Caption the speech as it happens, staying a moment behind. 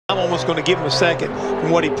I'm almost going to give him a second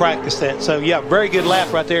from what he practiced at. So, yeah, very good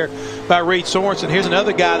lap right there by Reed Sorensen. Here's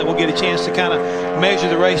another guy that we'll get a chance to kind of measure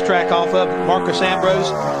the racetrack off of, Marcus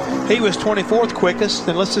Ambrose. He was 24th quickest,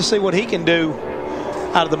 and let's just see what he can do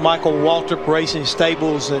out of the Michael Waltrip Racing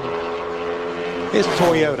Stables and his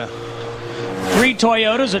Toyota. 3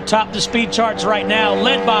 Toyotas atop the speed charts right now,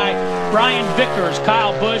 led by Brian Vickers,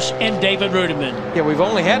 Kyle Busch, and David Rudiman. Yeah, we've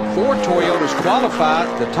only had 4 Toyotas qualify.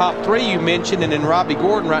 The top 3 you mentioned, and then Robbie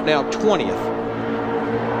Gordon right now 20th.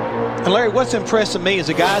 And Larry, what's impressing me is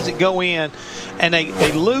the guys that go in and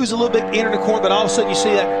they lose a little bit, enter the corner, but all of a sudden you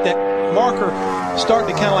see that marker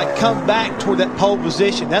starting to kind of like come back toward that pole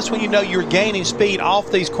position. That's when you know you're gaining speed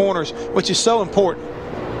off these corners, which is so important.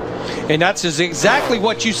 And that's exactly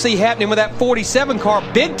what you see happening with that 47 car.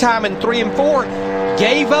 Big time in 3 and 4.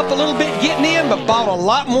 Gave up a little bit getting in, but bought a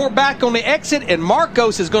lot more back on the exit. And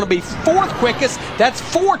Marcos is going to be 4th quickest. That's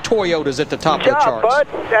 4 Toyotas at the top of the charts. Bud.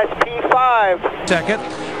 That's P5. Second,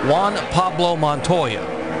 Juan Pablo Montoya.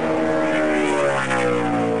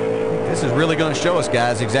 This is really going to show us,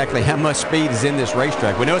 guys, exactly how much speed is in this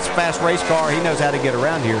racetrack. We know it's a fast race car. He knows how to get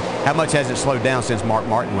around here. How much has it slowed down since Mark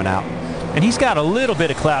Martin went out? And he's got a little bit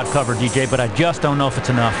of cloud cover, DJ, but I just don't know if it's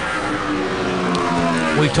enough.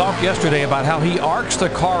 We talked yesterday about how he arcs the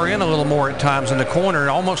car in a little more at times in the corner,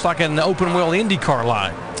 almost like in the open wheel IndyCar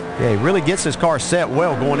line. Yeah, he really gets his car set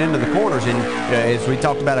well going into the corners. And as we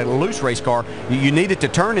talked about a loose race car, you need it to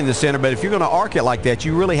turn in the center. But if you're going to arc it like that,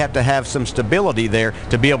 you really have to have some stability there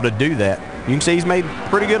to be able to do that. You can see he's made a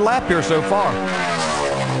pretty good lap here so far.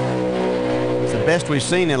 It's the best we've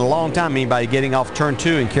seen in a long time, anybody getting off turn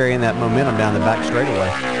 2 and carrying that momentum down the back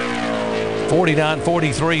straightaway.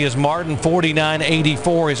 49.43 is Martin.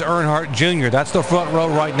 49.84 is Earnhardt Jr. That's the front row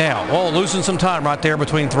right now. Oh, losing some time right there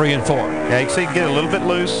between 3 and 4. Yeah, you can see he get a little bit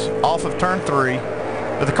loose off of turn 3.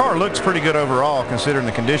 But the car looks pretty good overall considering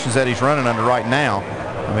the conditions that he's running under right now.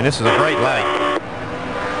 I mean, this is a great lap.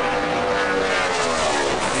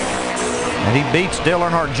 And he beats Dale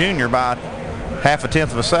Earnhardt Jr. by 0.5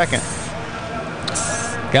 of a second.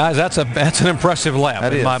 Guys, that's an impressive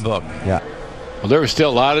lap in my book. Yeah. Well, there was still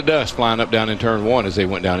a lot of dust flying up down in turn 1 as they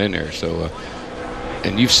went down in there. So,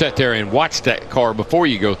 and you've sat there and watched that car before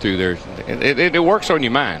you go through there. It works on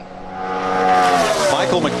your mind.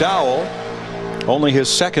 Michael McDowell, only his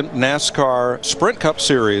 2nd NASCAR Sprint Cup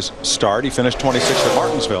Series start. He finished 26th at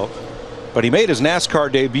Martinsville. But he made his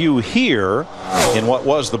NASCAR debut here in what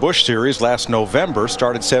was the Busch Series last November.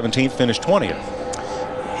 Started 17th, finished 20th.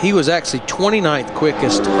 He was actually 29th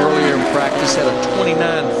quickest earlier in practice at a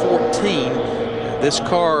 29.14. This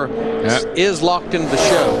car is locked into the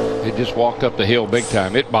show. It just walked up the hill big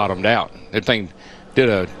time. It bottomed out. That thing did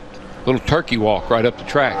a little turkey walk right up the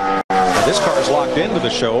track. Now, this car is locked into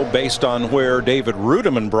the show based on where David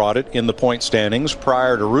Rudiman brought it in the point standings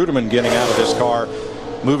prior to Rudiman getting out of this car,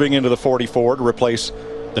 moving into the 44 to replace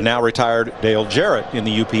the now retired Dale Jarrett in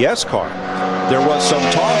the UPS car. There was some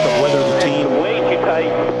talk of whether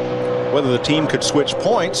the team could switch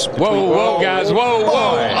points. Whoa, guys, whoa.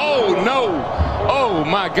 Oh, no. Oh,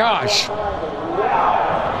 my gosh.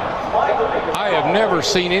 I have never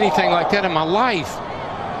seen anything like that in my life.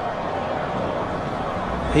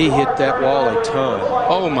 He hit that wall a ton.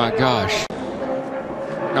 Oh, my gosh.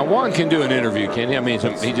 Now, Juan can do an interview, can he? I mean,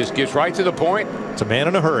 he just gets right to the point. It's a man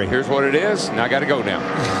in a hurry. Here's what it is. Now I got to go now.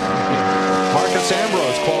 Marcus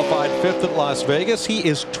Ambrose qualified 5th at Las Vegas. He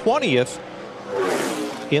is 20th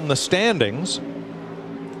in the standings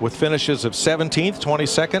with finishes of 17th,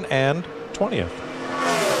 22nd, and 20th.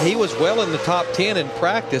 He was well in the top 10 in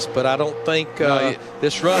practice, but I don't think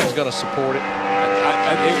this run is going to support it.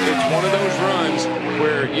 It's one of those runs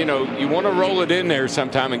where, you know, you want to roll it in there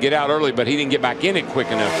sometime and get out early, but he didn't get back in it quick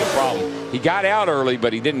enough. The problem. He got out early,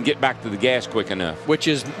 but he didn't get back to the gas quick enough. Which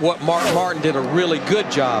is what Mark Martin did a really good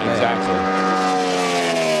job at. Exactly.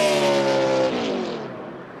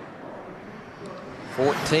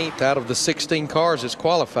 14th out of the 16 cars is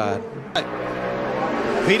qualified.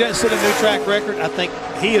 If he doesn't set a new track record, I think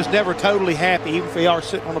he is never totally happy, even if he are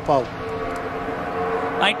sitting on the pole.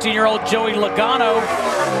 19-year-old Joey Logano,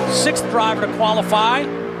 6th driver to qualify.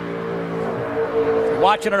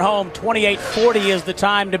 Watching at home, 28:40 is the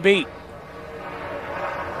time to beat.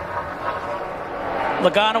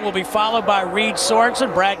 Logano will be followed by Reed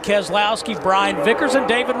Sorensen, Brad Keselowski, Brian Vickers, and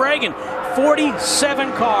David Reagan.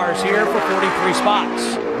 47 cars here for 43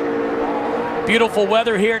 spots. Beautiful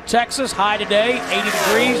weather here at Texas. High today, 80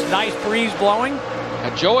 degrees, nice breeze blowing. Now,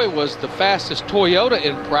 Joey was the fastest Toyota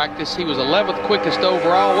in practice. He was 11th quickest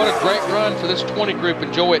overall. What a great run for this 20 group,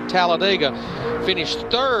 and Joey at Talladega finished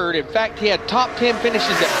 3rd. In fact, he had top 10 finishes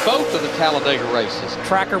at both of the Talladega races.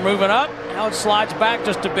 Tracker moving up. Now it slides back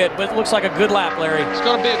just a bit, but it looks like a good lap, Larry. It's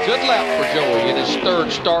going to be a good lap for Joey in his 3rd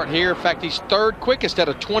start here. In fact, he's 3rd quickest at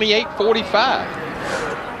a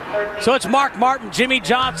 28:45. So it's Mark Martin, Jimmy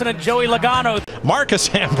Johnson, and Joey Logano. Marcus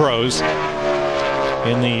Ambrose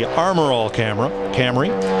in the Armor All Camry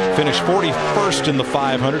finished 41st in the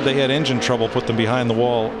 500. They had engine trouble, put them behind the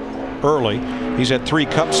wall early. He's had 3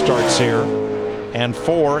 Cup starts here and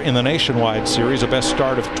 4 in the Nationwide Series, a best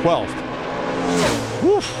start of 12th.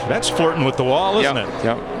 Woof, that's flirting with the wall, isn't it?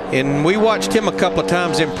 Yep. And we watched him a couple of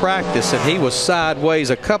times in practice, and he was sideways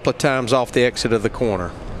a couple of times off the exit of the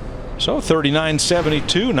corner. So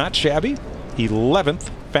 39.72, not shabby. 11th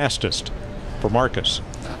fastest for Marcus.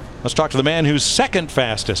 Let's talk to the man who's 2nd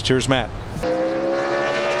fastest. Here's Matt,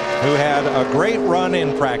 who had a great run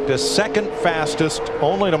in practice, 2nd fastest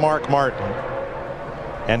only to Mark Martin,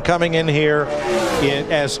 and coming in here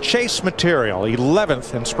as chase material,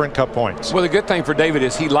 11th in Sprint Cup points. Well, the good thing for David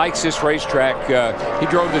is he likes this racetrack. He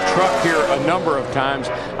drove the truck here a number of times.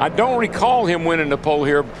 I don't recall him winning the pole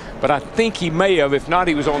here, but I think he may have. If not,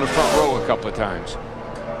 he was on the front row a couple of times.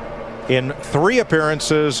 In 3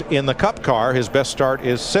 appearances in the Cup car, his best start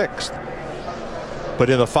is 6th. But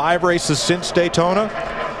in the 5 races since Daytona,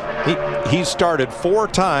 he started 4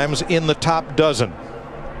 times in the top dozen.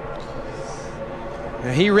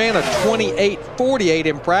 He ran a 28:48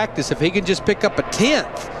 in practice. If he can just pick up a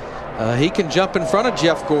 10th, he can jump in front of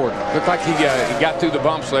Jeff Gordon. Looked like he got through the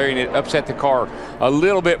bumps, Larry, and it upset the car a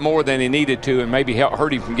little bit more than he needed to, and maybe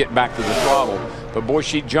hurt him from getting back to the throttle. But boy,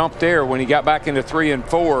 she jumped there when he got back into 3 and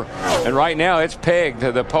 4, and right now it's pegged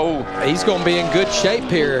to the pole. He's going to be in good shape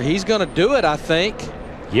here. He's going to do it, I think.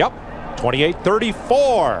 Yep,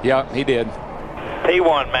 28:34. Yeah, he did.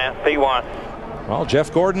 P1, man, P1. Well,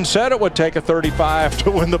 Jeff Gordon said it would take a 35 to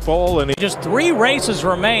win the pole, and Just 3 races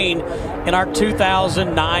remain in our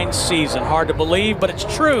 2009 season. Hard to believe, but it's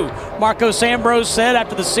true. Marcos Ambrose said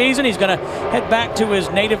after the season he's going to head back to his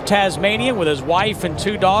native Tasmania with his wife and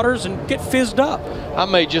 2 daughters and get fizzed up. I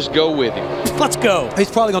may just go with him. Let's go. He's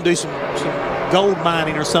probably going to do some gold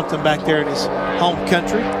mining or something back there in his home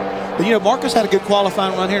country. But, you know, Marcus had a good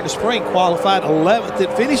qualifying run here in the spring, qualified 11th.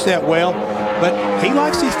 Didn't finish that well, but he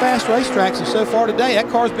likes these fast racetracks, and so far today, that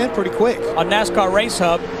car's been pretty quick. On NASCAR Race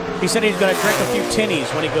Hub, he said he's going to drink a few tinnies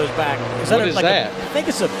when he goes back. What is that? I think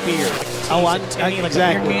it's a beer. Oh, Tinny, like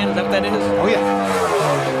exactly. a beer can. Is that what that is? Oh,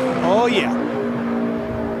 yeah. Oh, yeah.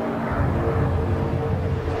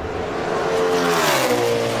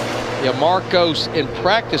 Yeah, Marcos in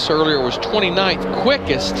practice earlier was 29th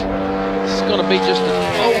quickest. This is going to be just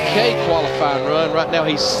an okay qualifying run. Right now,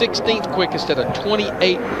 he's 16th quickest at a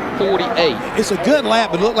 28:48. It's a good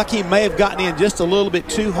lap, but it looked like he may have gotten in just a little bit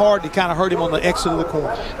too hard to kind of hurt him on the exit of the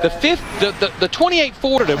corner. The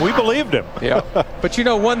 28:40. and we believed him. Yeah. But you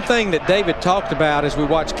know, one thing that David talked about as we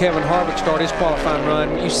watched Kevin Harvick start his qualifying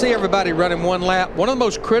run, you see everybody running 1 lap. One of the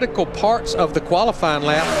most critical parts of the qualifying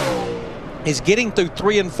lap is getting through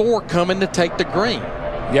 3 and 4 coming to take the green.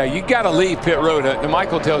 Yeah, you got to leave pit road.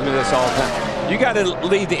 Michael tells me this all the time. You got to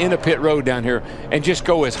leave the end of pit road down here and just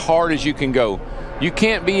go as hard as you can go. You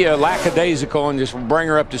can't be a lackadaisical and just bring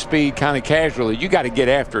her up to speed kind of casually. You got to get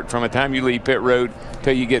after it from the time you leave pit road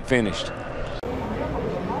till you get finished.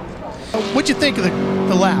 What'd you think of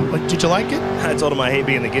the lap? Did you like it? I told him I hate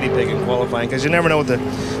being the guinea pig in qualifying because you never know what the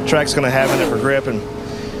track's going to have in it for grip, and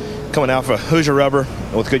coming out for Hoosier rubber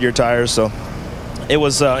with Goodyear tires, so it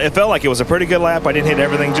was. It felt like it was a pretty good lap. I didn't hit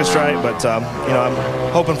everything just right, but you know, I'm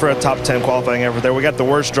hoping for a top 10 qualifying effort there. We got the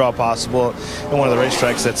worst draw possible in one of the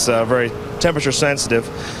racetracks that's very temperature sensitive.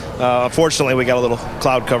 Unfortunately, we got a little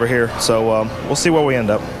cloud cover here, so we'll see where we end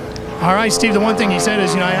up. All right, Steve, the one thing he said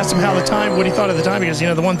is, you know, I asked him how the time, what he thought of the time, because, you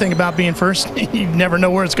know, the one thing about being first, you never know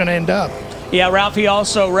where it's going to end up. Yeah, Ralph, he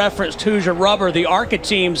also referenced Hoosier Rubber, the ARCA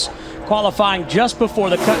teams qualifying just before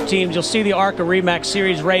the Cup teams. You'll see the ARCA REMAX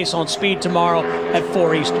Series race on speed tomorrow at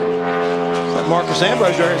 4 Eastern. Marcus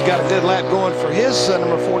Ambrose has got a good lap going for his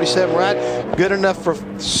number 47 ride. Good enough for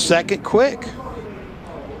 2nd quick.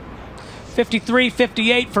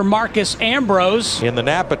 53.58 for Marcus Ambrose. In the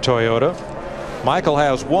Napa Toyota, Michael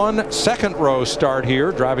has 1 second row start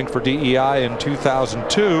here, driving for DEI in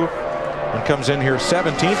 2002. and comes in here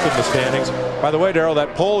 17th in the standings. By the way, Darrell,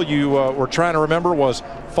 that pole you were trying to remember was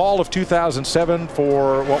fall of 2007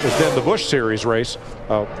 for what was then the Busch Series race.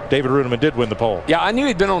 David Runeman did win the pole. Yeah, I knew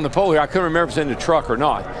he'd been on the pole here. I couldn't remember if it was in the truck or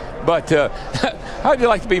not. But how'd you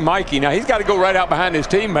like to be Mikey? Now, he's got to go right out behind his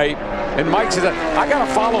teammate. And Mike says, I got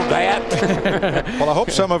to follow that. Well, I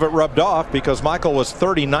hope some of it rubbed off because Michael was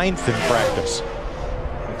 39th in practice.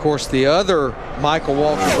 Of course, the other Michael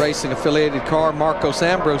Walker Racing affiliated car, Marcos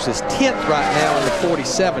Ambrose, is 10th right now in the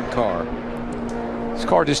 47 car. This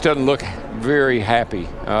car just doesn't look very happy.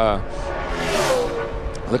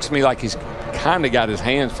 Looks to me like he's kind of got his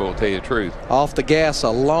hands full, to tell you the truth. Off the gas a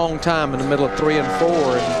long time in the middle of 3 and 4,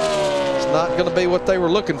 and it's not going to be what they were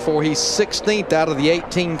looking for. He's 16th out of the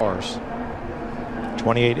 18 cars.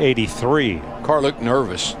 28.83. Car looked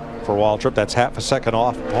nervous for Waltrip. That's half a second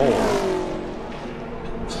off pole.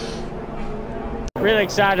 Really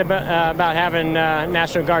excited about having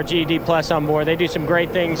National Guard GED Plus on board. They do some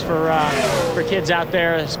great things for kids out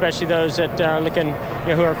there, especially those that are looking,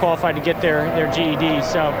 who are qualified to get their GED.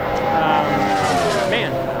 So,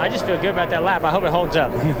 man, I just feel good about that lap. I hope it holds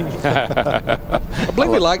up. I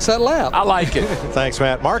believe he likes that lap. I like it. Thanks,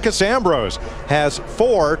 Matt. Marcos Ambrose has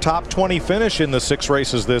 4 top 20 finish in the 6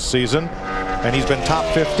 races this season, and he's been top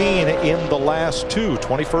 15 in the last 2,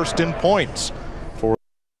 21st in points.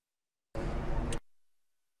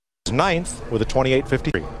 9th with a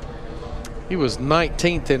 28.53. He was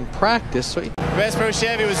 19th in practice. So Best Pro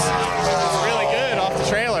Chevy was really good off the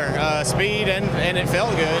trailer, speed and it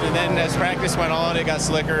felt good. And then as practice went on, it got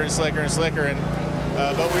slicker and slicker and slicker. And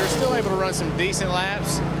but we were still able to run some decent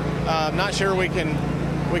laps. Not sure we can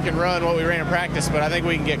run what we ran in practice, but I think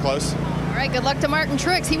we can get close. All right, good luck to Martin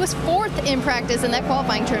Truex. He was 4th in practice in that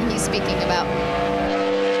qualifying term he's speaking about.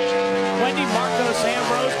 Wendy, Marcos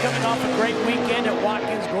Ambrose coming off a great weekend at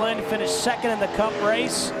Watkins Glen, finished 2nd in the Cup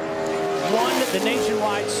race, won the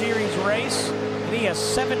Nationwide Series race, and he has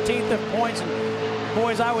 17th in points. And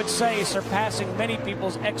boys, I would say surpassing many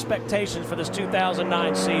people's expectations for this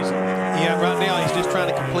 2009 season. Yeah, right now he's just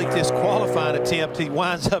trying to complete this qualifying attempt. He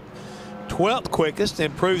winds up 12th quickest,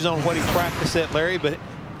 improves on what he practiced at, Larry, but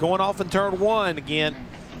going off in turn 1 again.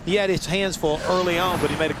 He had his hands full early on, but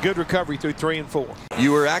he made a good recovery through 3 and 4.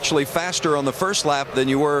 You were actually faster on the first lap than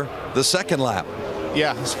you were the second lap.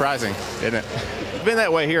 Yeah, surprising, isn't it? It's been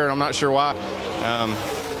that way here, and I'm not sure why.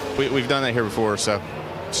 We've done that here before, so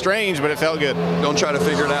strange, but it felt good. Don't try to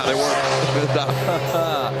figure it out. It worked.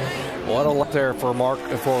 What a look there for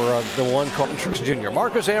the one Carlton Truex Jr.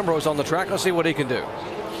 Marcos Ambrose on the track. Let's see what he can do.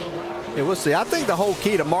 Yeah, we'll see. I think the whole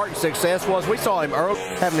key to Martin's success was we saw him early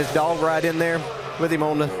having his dog right in there with him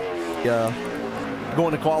on the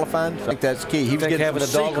going to qualifying. I think that's key. He was getting having a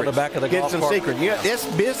dog on the back of the golf cart. Secret. Yeah, this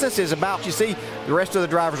business is about, you see, the rest of the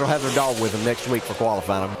drivers will have their dog with them next week for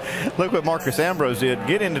qualifying. Look what Marcos Ambrose did.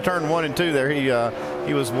 Get into turn 1 and 2 there.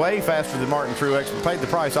 He was way faster than Martin Truex, but paid the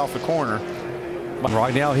price off the corner.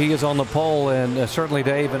 Right now he is on the pole, and certainly,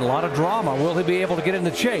 Dave, and a lot of drama. Will he be able to get in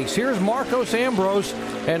the chase? Here's Marcos Ambrose,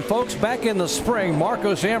 and folks, back in the spring,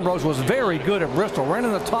 Marcos Ambrose was very good at Bristol, ran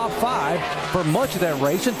in the top 5 for much of that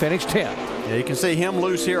race and finished 10th. Yeah, you can see him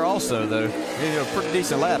loose here also, though. He did a pretty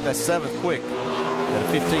decent lap. That's 7th quick at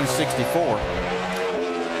a 15.64.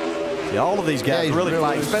 Yeah, all of these guys really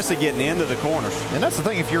fight, especially getting into the corners. And that's the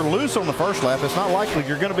thing, if you're loose on the first lap, it's not likely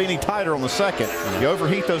you're going to be any tighter on the second. You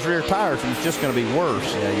overheat those rear tires, and it's just going to be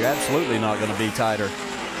worse. Yeah, you're absolutely not going to be tighter.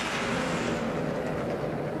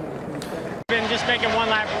 Been just making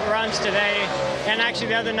one-lap runs today, and actually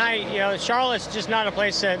the other night, Charlotte's just not a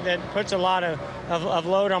place that puts a lot of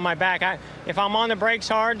load on my back. If I'm on the brakes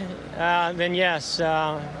hard, then yes,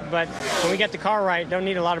 but when we get the car right, don't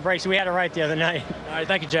need a lot of brakes. We had it right the other night. All right,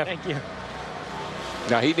 thank you, Jeff. Thank you.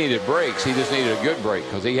 Now, he needed brakes. He just needed a good brake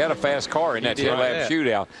because he had a fast car in that 10-lap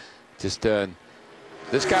shootout. Just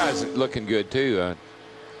this guy's looking good, too.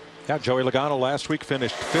 Yeah, Joey Logano last week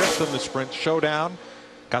finished 5th in the sprint showdown.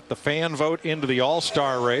 Got the fan vote into the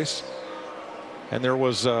All-Star race. And there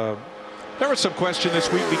was some question this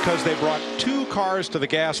week because they brought 2 cars to the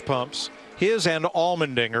gas pumps, his and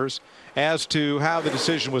Allmendinger's, as to how the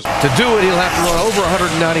decision was. To do it, he'll have to run over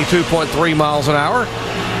 192.3 miles an hour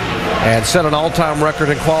and set an all-time record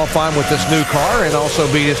in qualifying with this new car and also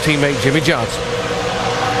beat his teammate Jimmy Johnson.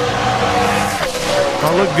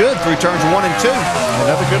 Car looked good through turns 1 and 2.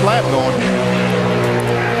 Another good lap going.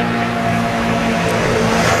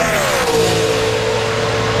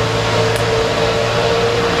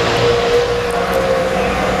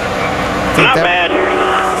 Not bad.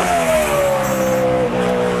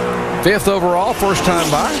 5th overall, first time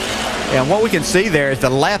by. And what we can see there is the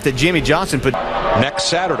lap that Jimmy Johnson put. Next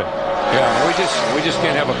Saturday. Yeah, we just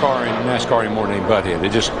can't have a car in NASCAR anymore named Butthead.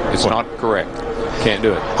 It's not correct. Can't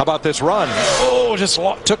do it. How about this run? Oh, just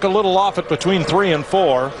took a little off it between 3 and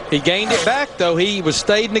 4. He gained it back, though. He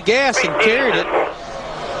stayed in the gas and carried it.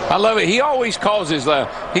 I love it. He always calls his lap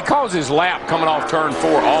coming off turn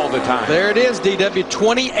 4 all the time. There it is, DW,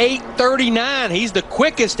 28:39. He's the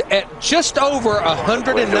quickest at just over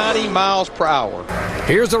 190 miles per hour.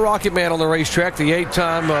 Here's the Rocket Man on the racetrack, the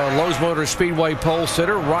 8-time Lowe's Motor Speedway pole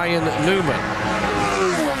sitter, Ryan Newman.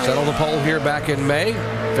 Set on the pole here back in May,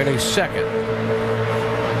 finished second.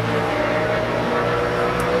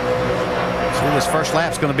 See, this first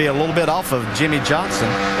lap's going to be a little bit off of Jimmy Johnson.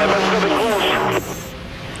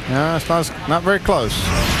 No, it's not very close.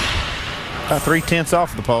 About 3/10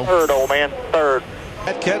 off the pole. Third, old man. Third.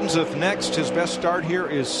 At Kenseth next. His best start here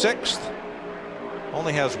is 6th.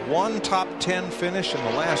 Only has 1 top 10 finish in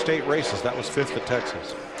the last 8 races. That was 5th at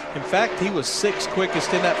Texas. In fact, he was 6th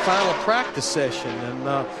quickest in that final practice session, and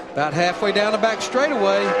about halfway down the back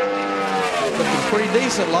straightaway, looking pretty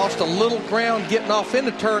decent. Lost a little ground getting off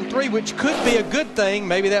into turn 3, which could be a good thing.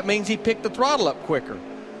 Maybe that means he picked the throttle up quicker.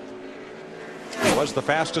 He was the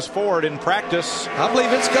fastest Ford in practice. I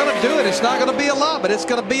believe it's going to do it. It's not going to be a lot, but it's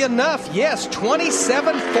going to be enough. Yes,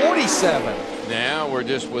 27:47. Now we're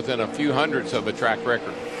just within a few hundredths of a track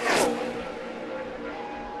record,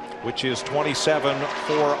 which is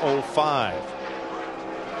 27:405.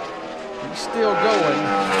 He's still going.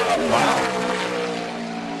 Wow.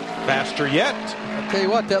 Faster yet. I'll tell you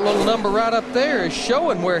what, that little number right up there is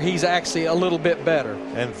showing where he's actually a little bit better.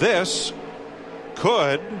 And this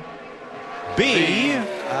could be.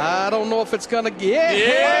 I don't know if it's going to get.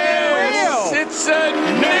 Yes, it's a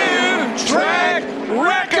new track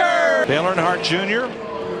record. Dale Earnhardt Jr.,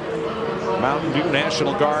 Mountain View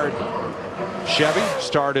National Guard Chevy,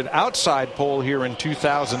 started outside pole here in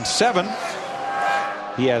 2007.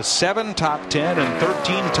 He has 7 top 10 and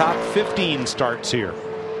 13 top 15 starts here.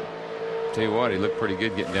 Tell you what, he looked pretty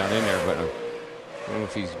good getting down in there, but I don't know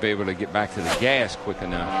if he's be able to get back to the gas quick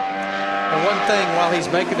enough. And one thing, while he's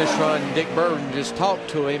making this run, Dick Burton just talked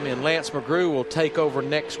to him, and Lance McGrew will take over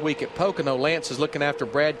next week at Pocono. Lance is looking after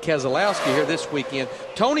Brad Keselowski here this weekend.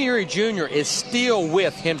 Tony Eury Jr. is still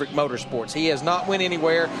with Hendrick Motorsports. He has not went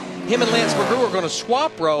anywhere. Him and Lance McGrew are going to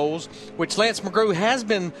swap roles, which Lance McGrew has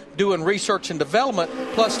been doing research and development,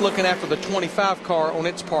 plus looking after the 25 car on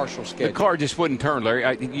its partial schedule. The car just wouldn't turn, Larry.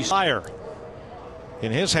 Higher.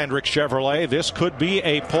 In his Hendrick Chevrolet, this could be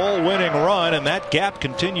a pole-winning run, and that gap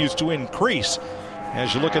continues to increase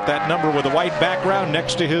as you look at that number with a white background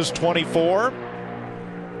next to his 24.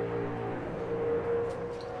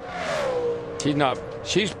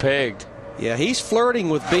 She's pegged. Yeah, he's flirting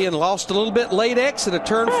with being lost a little bit late exit of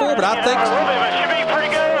turn 4, but I think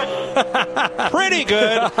pretty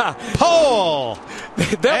good pole.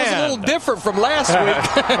 That was a little different from last week.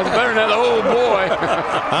 That's better than that old boy.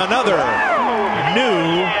 Another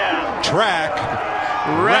new track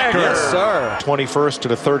record. Yes, sir. 21st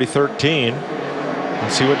at a 30-13.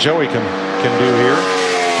 Let's see what Joey can do here.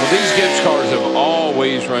 Well, these Gibbs cars have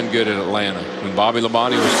always run good at Atlanta. When Bobby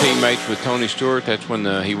Labonte was teammates with Tony Stewart, that's when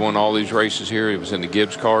he won all these races here. It was in the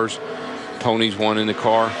Gibbs cars. Tony's won in the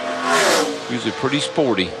car. Usually pretty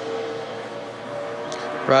sporty.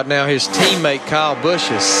 Right now, his teammate Kyle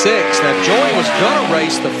Busch is 6th. Now, Joey was going to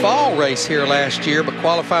race the fall race here last year, but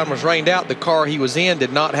qualifying was rained out. The car he was in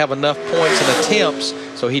did not have enough points and attempts,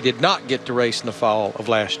 so he did not get to race in the fall of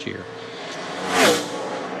last year.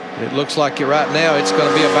 It looks like right now it's going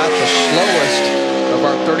to be about the slowest of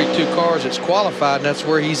our 32 cars that's qualified, and that's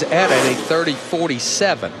where he's at a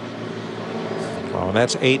 30-47. Oh, and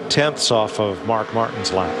that's 8/10 off of Mark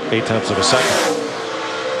Martin's lap. 8/10 of a second.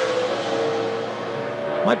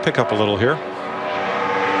 Might pick up a little here.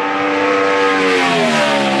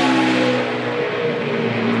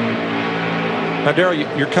 Now, Darrell,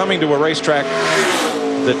 you're coming to a racetrack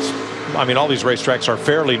that's, I mean, all these racetracks are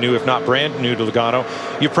fairly new, if not brand new to Logano.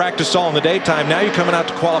 You practiced all in the daytime. Now you're coming out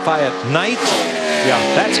to qualify at night. Yeah,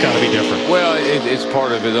 that's got to be different. Well, it's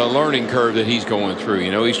part of the learning curve that he's going through.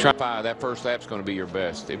 You know, he's trying to find that first lap's going to be your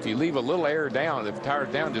best. If you leave a little air down, if the tire's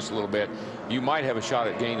down just a little bit, you might have a shot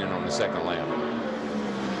at gaining on the second lap.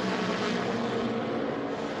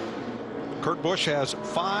 Kurt Busch has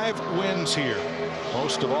 5 wins here,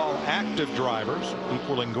 most of all active drivers,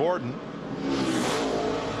 equaling Gordon.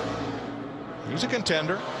 He's a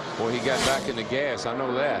contender. Boy, he got back in the gas. I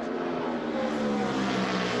know that.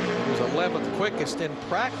 He was 11th quickest in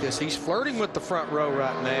practice. He's flirting with the front row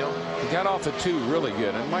right now. He got off at 2 really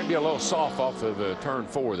good. It might be a little soft off of turn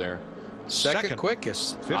 4 there. Second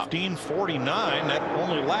quickest. 15:49. That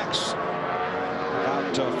only lacks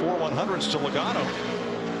about 4 100ths to Logano.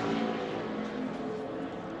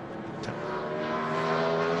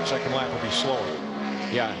 Second lap will be slower.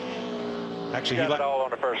 Yeah. Actually, he got it all on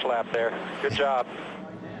the first lap there. Good job.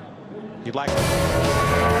 You'd like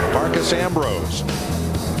Marcus Ambrose in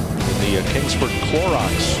the Kingsford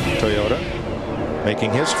Clorox Toyota,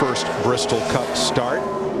 making his first Bristol Cup start.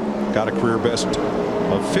 Got a career best of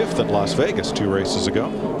 5th at Las Vegas 2 races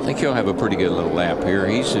ago. I think he'll have a pretty good little lap here.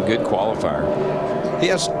 He's a good qualifier. He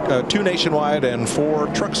has 2 nationwide and 4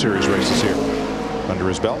 Truck Series races here under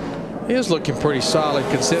his belt. He is looking pretty solid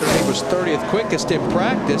considering he was 30th quickest in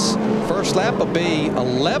practice. First lap will be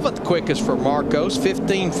 11th quickest for Marcos,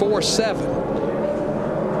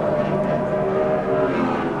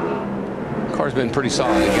 15.47. Car's been pretty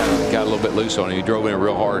solid. He got a little bit loose on him. He drove in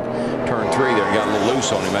real hard. Turn 3 there. He got a little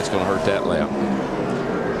loose on him. That's going to hurt that lap.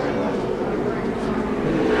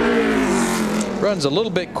 Runs a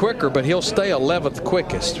little bit quicker, but he'll stay 11th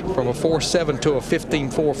quickest from a 4.7 to a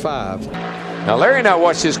 15.45. Now, Larry and I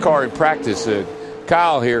watched this car in practice,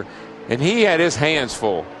 Kyle here, and he had his hands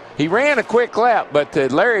full. He ran a quick lap, but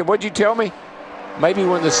Larry, what'd you tell me? Maybe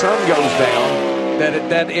when the sun goes down,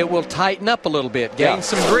 that it will tighten up a little bit, gain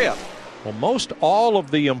some grip. Well, most all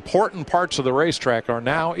of the important parts of the racetrack are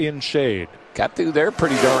now in shade. Got through there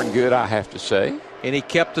pretty darn good, I have to say. And he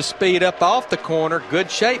kept the speed up off the corner.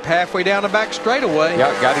 Good shape halfway down the back straightaway.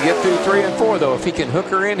 Yeah, got to get through 3 and 4, though. If he can hook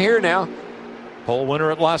her in here now. Pole winner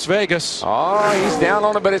at Las Vegas. Oh, he's down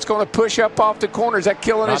on it, but it's going to push up off the corner. Is that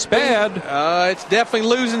killing his speed? Not bad. It's definitely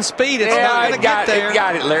losing speed. It's not going to get there. It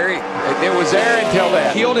got it, Larry. It was there until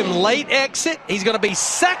that. Killed him late exit. He's going to be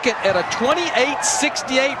second at a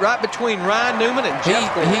 28.68 right between Ryan Newman and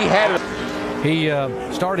Jeff Gordon. He had it. He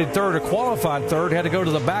started 3rd or qualified 3rd, had to go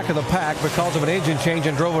to the back of the pack because of an engine change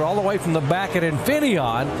and drove it all the way from the back at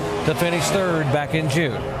Infineon to finish 3rd back in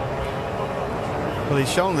June. Well,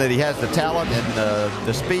 he's shown that he has the talent and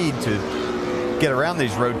the speed to get around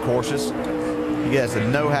these road courses. He has the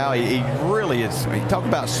know-how. He really is. I mean, talk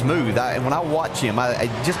about smooth. When I watch him, it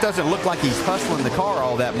just doesn't look like he's hustling the car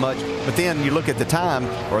all that much. But then you look at the time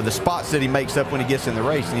or the spots that he makes up when he gets in the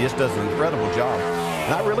race, and he just does an incredible job.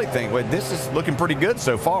 And I really think, well, this is looking pretty good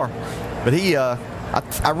so far. But I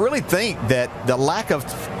really think that the lack of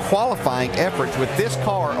qualifying efforts with this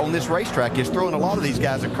car on this racetrack is throwing a lot of these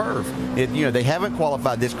guys a curve. They haven't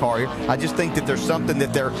qualified this car here. I just think that there's something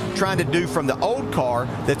that they're trying to do from the old car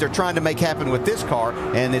that they're trying to make happen with this car,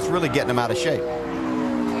 and it's really getting them out of shape.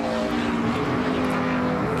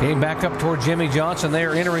 Came back up toward Jimmy Johnson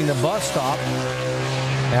there, entering the bus stop.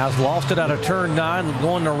 Has lost it out of turn 9,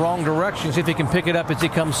 going the wrong direction. See if he can pick it up as he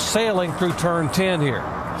comes sailing through turn 10 here.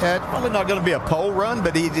 Yeah, it's probably not going to be a pole run,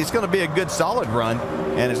 but it's going to be a good solid run.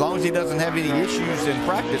 And as long as he doesn't have any issues in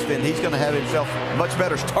practice, then he's going to have himself a much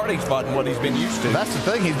better starting spot than what he's been used to. That's the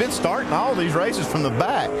thing. He's been starting all these races from the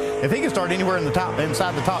back. If he can start anywhere in the top,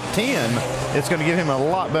 inside the top 10, it's going to give him a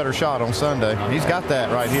lot better shot on Sunday. He's got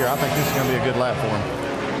that right here. I think this is going to be a good lap for him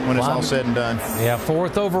when it's all said and done. Yeah,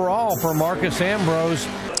 4th overall for Marcus Ambrose.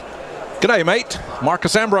 G'day, mate.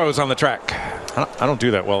 Marcus Ambrose on the track. I don't do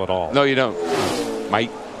that well at all. No, you don't, mate.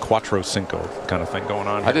 Quattro Cinco kind of thing going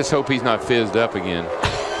on here. I just hope he's not fizzed up again.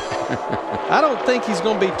 I don't think he's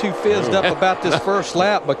going to be too fizzed up about this first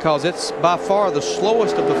lap because it's by far the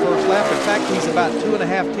slowest of the first lap. In fact, he's about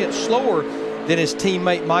 2.5 tenths slower than his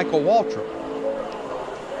teammate Michael Waltrip.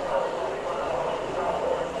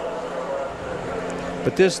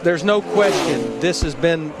 But there's no question, this has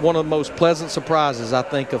been one of the most pleasant surprises, I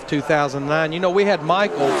think, of 2009. We had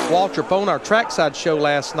Michael Waltrip on our trackside show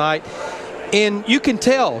last night, and you can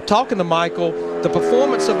tell, talking to Michael, the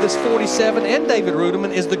performance of this 47 and David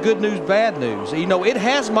Ruderman is the good news, bad news. It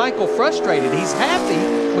has Michael frustrated. He's happy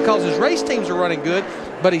because his race teams are running good,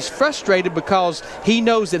 but he's frustrated because he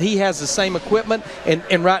knows that he has the same equipment,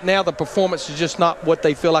 and right now the performance is just not what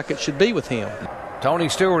they feel like it should be with him. Tony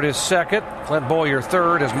Stewart is 2nd. Clint Boyer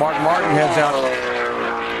 3rd as Mark Martin heads out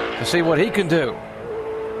to see what he can do.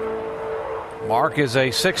 Mark is a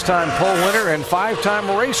 6-time pole winner and 5-time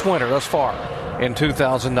race winner thus far in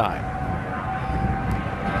 2009.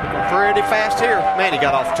 Pretty fast here. Man, he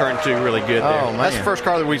got off turn 2 really good there. Oh, man. That's the first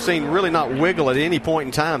car that we've seen really not wiggle at any point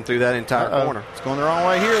in time through that entire corner. It's going the wrong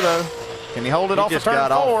way here, though. Can he hold it off of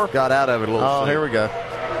turn 4? Got out of it a little. Oh, here we go.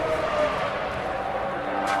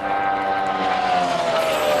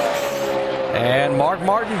 And Mark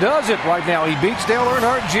Martin does it right now. He beats Dale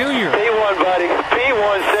Earnhardt Jr. P1, buddy.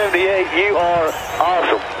 P178. You are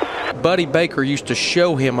awesome. Buddy Baker used to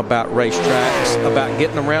show him about racetracks, about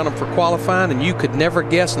getting around them for qualifying, and you could never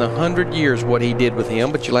guess in 100 years what he did with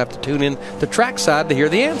him, but you'll have to tune in to trackside to hear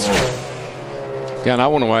the answer. Yeah, and I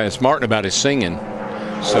want to ask Martin about his singing.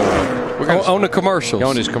 So we're gonna, on the commercials.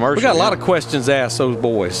 On his commercials. We got a lot of questions asked those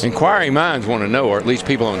boys. Inquiring minds want to know, or at least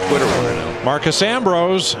people on Twitter want to know. Marcus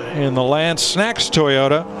Ambrose in the Lance Snacks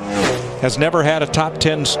Toyota has never had a top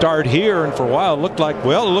 10 start here, and for a while it looks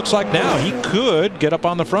like now he could get up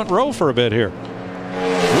on the front row for a bit here.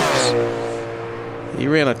 He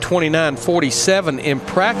ran a 29.47 in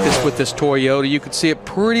practice with this Toyota. You could see it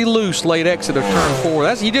pretty loose late exit of turn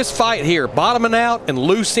 4. You just fight here, bottoming out and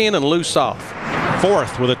loose in and loose off.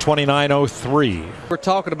 Fourth with a 29.03. We're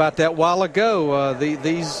talking about that a while ago.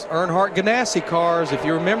 These Earnhardt Ganassi cars, if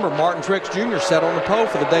you remember, Martin Truex Jr. sat on the pole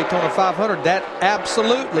for the Daytona 500. That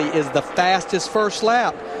absolutely is the fastest first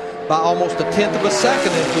lap by almost a 1/10 of a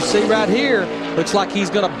second. And if you see right here, looks like he's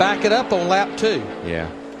going to back it up on lap 2. Yeah.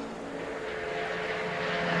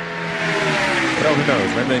 Well, who knows?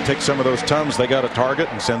 Maybe they take some of those tons they got a target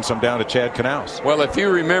and send some down to Chad Knaus. Well, if you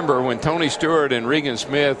remember when Tony Stewart and Regan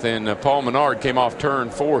Smith and Paul Menard came off turn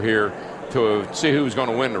 4 here to see who was going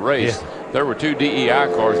to win the race, there were 2 DEI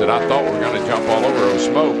cars that I thought were going to jump all over those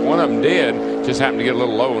smoke. One of them did, just happened to get a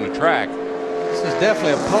little low on the track. This is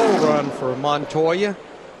definitely a pole run for Montoya.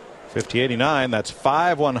 50.89, that's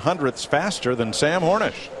 5/100ths faster than Sam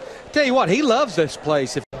Hornish. Tell you what, he loves this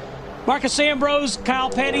place. Marcus Ambrose, Kyle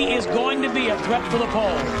Petty is going to be a threat for the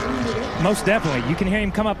pole. Most definitely. You can hear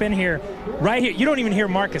him come up in here, right here. You don't even hear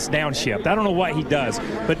Marcus downshift. I don't know what he does.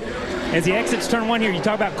 But as he exits turn 1 here, you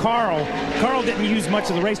talk about Carl. Carl didn't use much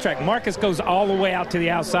of the racetrack. Marcus goes all the way out to the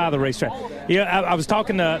outside of the racetrack. I was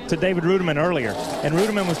talking to David Ruderman earlier, and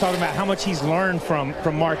Ruderman was talking about how much he's learned from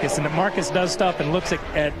Marcus, and that Marcus does stuff and looks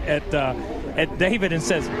at David and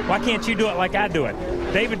says, why can't you do it like I do it?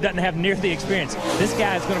 David doesn't have near the experience. This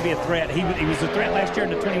guy is going to be a threat. He was a threat last year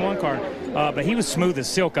in the 21 car, but he was smooth as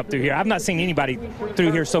silk up through here. I've not seen anybody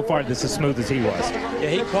through here so far that's as smooth as he was. Yeah,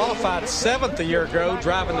 he qualified 7th a year ago,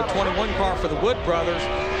 driving the 21 car for the Wood brothers.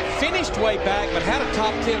 Finished way back, but had a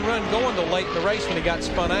top 10 run going till late in the race when he got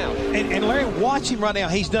spun out. And Larry, watch him right now.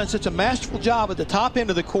 He's done such a masterful job at the top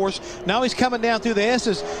end of the course. Now he's coming down through the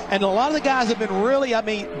S's, and a lot of the guys have been really,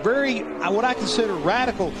 very, what I consider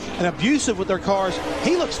radical and abusive with their cars.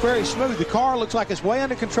 He looks very smooth. The car looks like it's way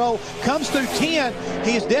under control. Comes through 10.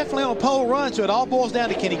 He is definitely on a pole run, so it all boils down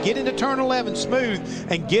to can he get into turn 11 smooth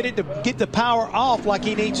and get the power off like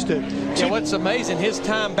he needs to. Yeah, what's amazing, his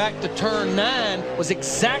time back to turn 9 was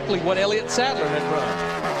exactly what Elliott Sadler had run.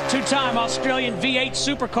 Two-time Australian V8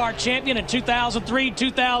 Supercar champion in 2003,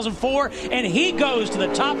 2004, and he goes to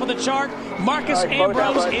the top of the chart. Marcus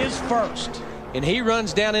Ambrose is first. And he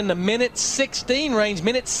runs down in the minute 16 range,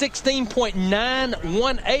 minute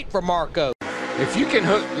 16.918 for Marco. If you can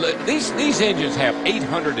hook, these engines have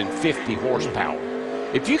 850 horsepower.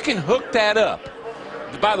 If you can hook that up,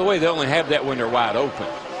 by the way, they only have that when they're wide open.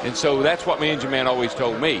 And so that's what my engine man always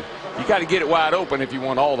told me. You got to get it wide open if you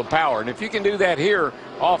want all the power. And if you can do that here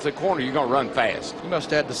off the corner, you're going to run fast. You must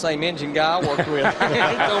have had the same engine guy I worked with. He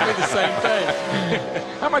told me the same thing.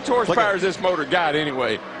 How much horsepower has this motor got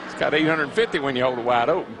anyway? It's got 850 when you hold it wide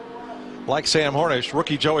open. Like Sam Hornish,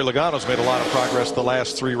 rookie Joey Logano's made a lot of progress the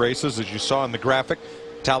last 3 races, as you saw in the graphic.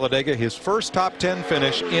 Talladega, his first top 10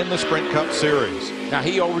 finish in the Sprint Cup Series. Now,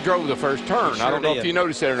 he overdrove the first turn. Sure I don't know if you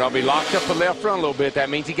noticed that or not. He locked up the left front a little bit. That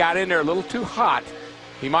means he got in there a little too hot.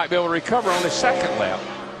 He might be able to recover on his second lap.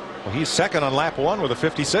 Well, he's second on lap 1 with a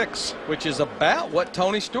 56. Which is about what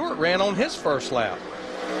Tony Stewart ran on his first lap.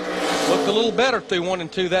 Looked a little better through 1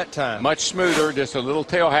 and 2 that time. Much smoother, just a little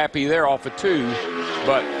tail happy there off of 2,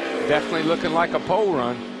 but definitely looking like a pole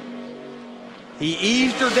run. He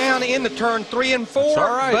eased her down into turn 3 and 4,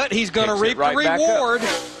 right. but he's going to reap the reward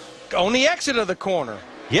on the exit of the corner.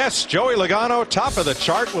 Yes, Joey Logano, top of the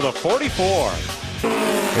chart with a 44.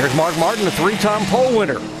 Here's Mark Martin, the 3-time pole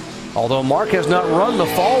winner. Although Mark has not run the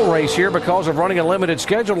fall race here because of running a limited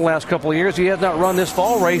schedule the last couple of years, he has not run this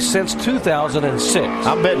fall race since 2006.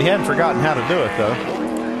 I bet he hadn't forgotten how to do it, though.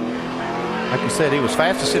 Like you said, he was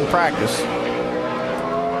fastest in practice.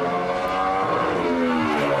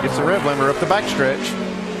 Gets the rev limiter up the backstretch.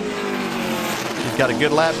 He's got a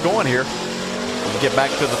good lap going here. Get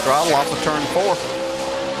back to the throttle off of turn 4.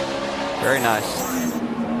 Very nice.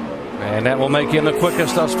 And that will make him the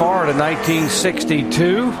quickest thus far to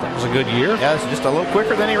 1962. That was a good year. Yeah, it's just a little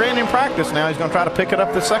quicker than he ran in practice. Now he's going to try to pick it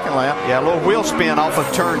up the second lap. Yeah, a little wheel spin off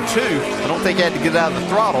of turn 2. I don't think he had to get out of the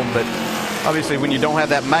throttle, but obviously when you don't have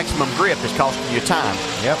that maximum grip, it's costing you time.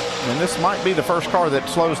 Yep, and this might be the first car that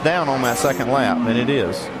slows down on that second lap, and it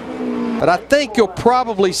is. But I think you'll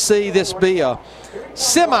probably see this be a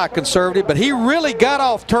semi-conservative, but he really got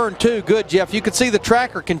off turn 2 good, Jeff. You could see the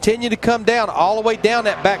tracker continue to come down all the way down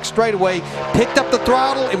that back straightaway, picked up the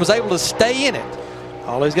throttle and was able to stay in it.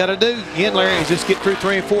 All he's got to do, again, Larry, is just get through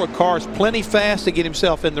 3 and 4. Car's plenty fast to get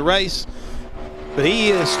himself in the race. But he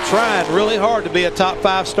is trying really hard to be a top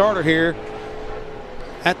 5 starter here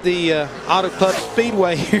at the Auto Club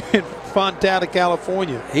Speedway here in Fontana,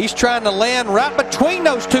 California. He's trying to land right between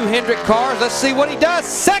those 2 Hendrick cars. Let's see what he does.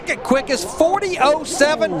 Second quickest,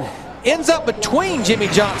 40.07. Ends up between Jimmy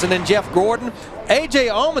Johnson and Jeff Gordon. A.J.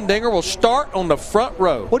 Allmendinger will start on the front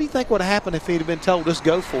row. What do you think would have happened if he'd have been told, just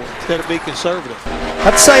go for it, instead of be conservative?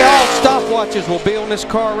 I'd say all stopwatches will be on this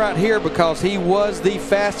car right here because he was the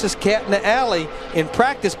fastest cat in the alley in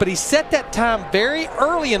practice, but he set that time very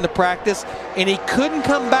early in the practice, and he couldn't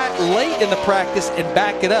come back late in the practice and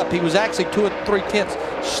back it up. He was actually 2 or 3 tenths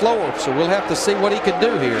slower, so we'll have to see what he can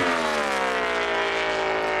do here.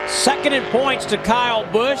 Second in points to Kyle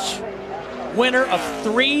Busch, winner of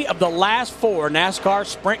 3 of the last 4 NASCAR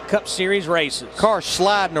Sprint Cup Series races. Car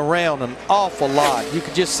sliding around an awful lot. You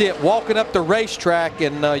can just see it walking up the racetrack,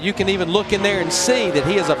 and you can even look in there and see that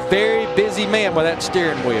he is a very busy man with that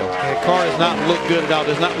steering wheel. The car does not look good at all.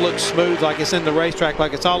 Does not look smooth like it's in the racetrack,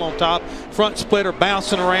 like it's all on top. Front splitter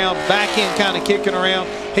bouncing around, back end kind of kicking around.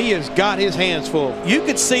 He has got his hands full. You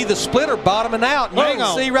could see the splitter bottoming out. You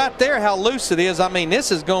can see right there how loose it is. I mean,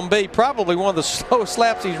 this is going to be probably one of the slowest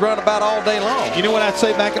laps he's run about all day long. You know what I'd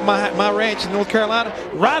say back at my ranch in North Carolina?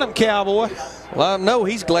 Ride him, cowboy. Well, I know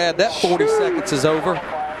he's glad that 40 seconds is over.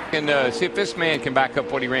 And see if this man can back up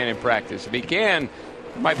what he ran in practice. If he can,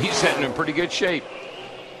 he might be setting in pretty good shape.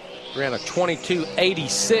 Ran a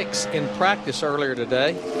 22.86 in practice earlier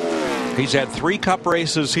today. He's had 3 Cup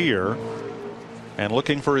races here and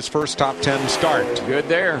looking for his first top 10 start. Good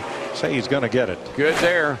there. Say he's going to get it. Good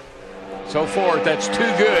there. So forth, that's 2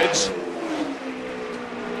 goods.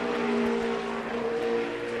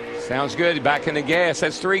 Sounds good. Back in the gas.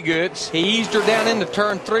 That's 3 goods. He eased her down into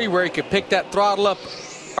turn 3 where he could pick that throttle up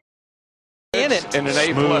in it. And an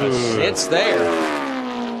A+. It's there.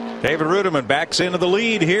 David Rudiman backs into the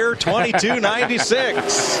lead here,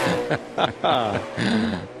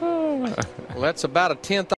 22.96. Well, that's about a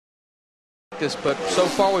 10th practice, but so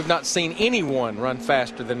far we've not seen anyone run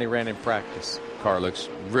faster than he ran in practice. Car looks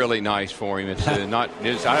really nice for him. It's not.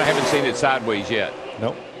 I haven't seen it sideways yet.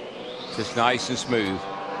 Nope. Just nice and smooth.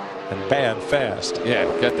 And bad fast. Yeah,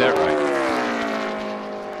 got that right.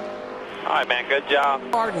 All right, man. Good job.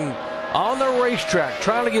 Martin on the racetrack,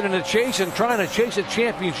 trying to get in a chase and trying to chase a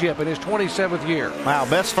championship in his 27th year. Wow,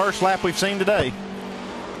 best first lap we've seen today.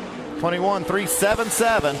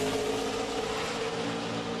 21.377.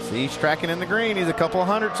 See, he's tracking in the green. He's a couple of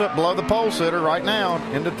hundredths up below the pole sitter right now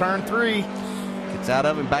into turn 3. Gets out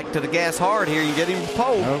of him, back to the gas hard here. You get him to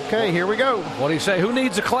pole. Okay, here we go. What do you say? Who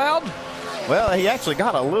needs a cloud? Well, he actually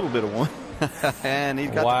got a little bit of one. And he's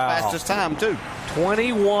got the fastest time, too.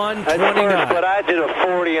 21.29. But I did a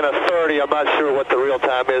 40 and a 30. I'm not sure what the real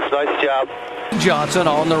time is. Nice job. Johnson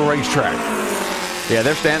on the racetrack. Yeah,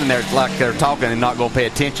 they're standing there like they're talking and not going to pay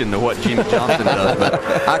attention to what Jimmy Johnson does. But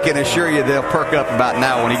I can assure you they'll perk up about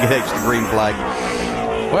now when he takes the green flag.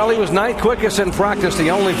 Well, he was 9th quickest in practice, the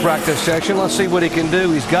only practice session. Let's see what he can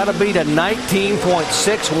do. He's got to beat a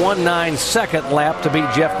 19.619 second lap to beat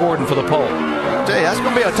Jeff Gordon for the pole. I tell you, that's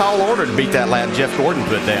going to be a tall order to beat that lap Jeff Gordon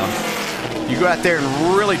put down. You go out there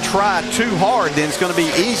and really try too hard, then it's going to be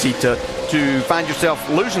easy to find yourself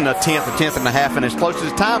losing a tenth and a half, and as close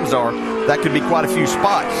as times are, that could be quite a few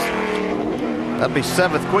spots. That'd be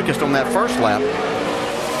 7th quickest on that first lap.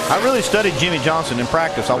 I really studied Jimmy Johnson in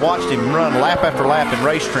practice. I watched him run lap after lap in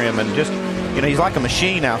race trim, and just, you know, he's like a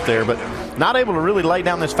machine out there, but not able to really lay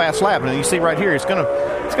down this fast lap. And you see right here, it's going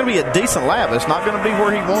to be a decent lap. It's not going to be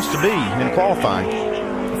where he wants to be in qualifying.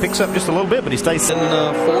 He picks up just a little bit, but he stays in 4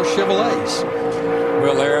 Chevrolets.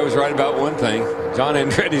 Well, Larry, I was right about one thing. John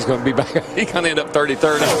Andretti's going to be back. He's going to end up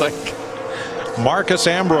 33rd, I think. Marcus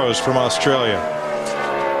Ambrose from Australia.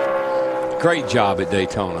 Great job at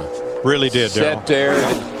Daytona. Really did, Sat there.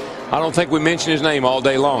 I don't think we mentioned his name all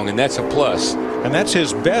day long, and that's a plus. And that's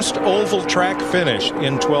his best oval track finish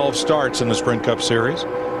in 12 starts in the Sprint Cup Series.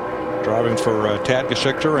 Driving for Tad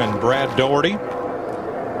Geschickter and Brad Doherty.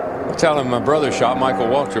 I tell him my brother shot Michael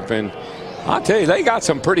Waltrip, and I'll tell you, they got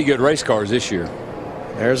some pretty good race cars this year.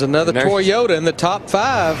 There's another Toyota in the top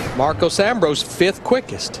 5. Marcos Ambrose, 5th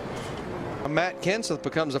quickest. Matt Kenseth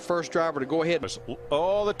becomes the first driver to go ahead.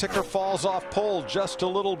 Oh, the ticker falls off pole just a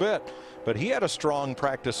little bit. But he had a strong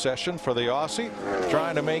practice session for the Aussie,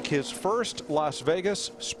 trying to make his first Las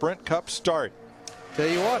Vegas Sprint Cup start. Tell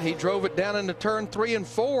you what, he drove it down into turn 3 and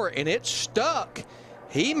 4, and it stuck.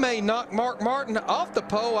 He may knock Mark Martin off the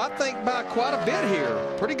pole, I think, by quite a bit here.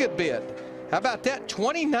 Pretty good bit. How about that?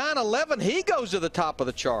 29.11. He goes to the top of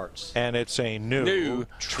the charts. And it's a new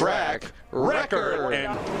track record.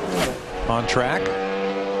 On track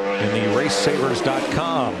in the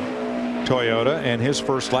racesavers.com Toyota, and his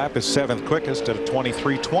first lap is 7th quickest at a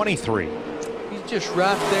 23:23. He's just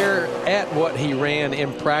right there at what he ran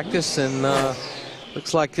in practice, and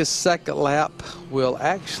looks like his second lap will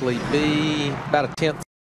actually be about a 10th.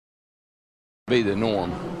 Be the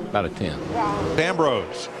norm, about a 10th.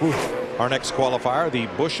 Ambrose, our next qualifier, the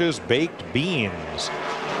Bush's Baked Beans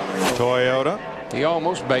Toyota. He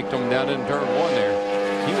almost baked them down in turn 1 there.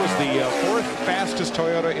 He was the 4th fastest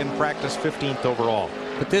Toyota in practice, 15th overall.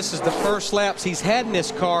 But this is the first laps he's had in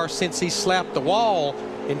this car since he slapped the wall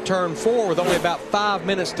in turn 4 with only about 5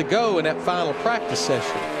 minutes to go in that final practice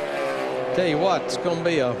session. Tell you what, it's going to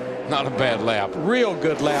be not a bad lap. Real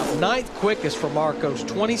good lap. 9th quickest for Marcos,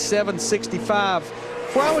 27.65.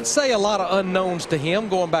 For I would say a lot of unknowns to him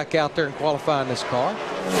going back out there and qualifying this car.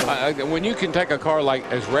 When you can take a car like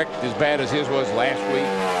as wrecked as bad as his was last week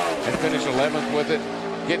and finish 11th with it,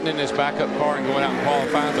 getting in this backup car and going out and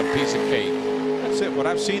qualifying is a piece of cake. That's it. What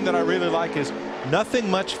I've seen that I really like is nothing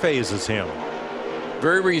much phases him.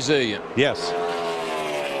 Very resilient. Yes.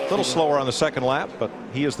 A little slower on the second lap, but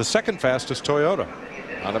he is the 2nd fastest Toyota.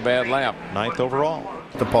 Not a bad lap. 9th overall.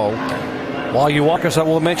 The pole. While you walk us, I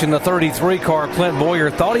will mention the 33 car. Clint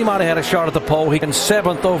Boyer thought he might have had a shot at the pole. He can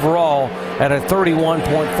 7th overall at a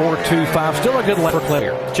 31.425. Still a good lap for Clint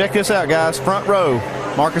here. Check this out, guys. Front row,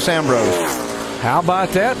 Marcos Ambrose. How about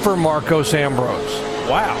that for Marcos Ambrose?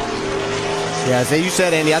 Wow. Yeah, as you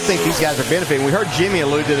said, Andy, I think these guys are benefiting. We heard Jimmy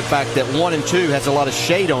allude to the fact that 1 and 2 has a lot of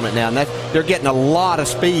shade on it now, and they're getting a lot of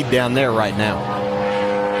speed down there right now.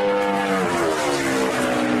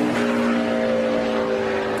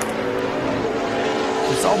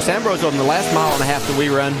 Ambrose on the last mile and a half that we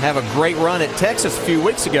run have a great run at Texas a few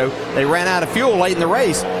weeks ago. They ran out of fuel late in the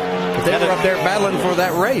race, but they were up there battling for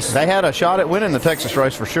that race. They had a shot at winning the Texas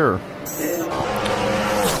race for sure.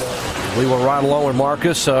 We will ride along with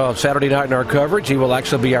Marcus Saturday night in our coverage. He will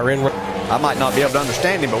actually be our in. I might not be able to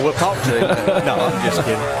understand him, but we'll talk to him. No, I'm just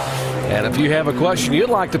kidding. And if you have a question you'd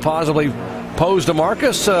like to possibly pose to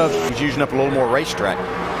Marcus, he's using up a little more racetrack.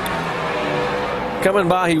 Coming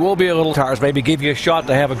by, he will be a little tired. Maybe give you a shot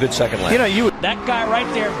to have a good second lap. You know, that guy right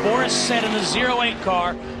there, Boris said in the 08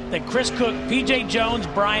 car that Chris Cook, P.J. Jones,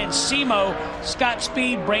 Brian Simo, Scott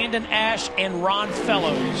Speed, Brandon Ash, and Ron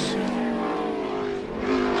Fellows.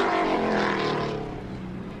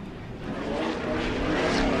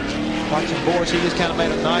 Watching Boris, he just kind of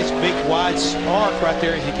made a nice big wide arc right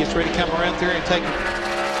there as he gets ready to come around there and take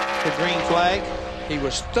the green flag. He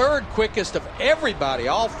was 3rd quickest of everybody,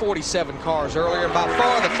 all 47 cars earlier. By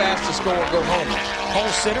far the fastest score go home. Pole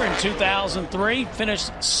sitter in 2003,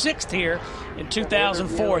 finished 6th here in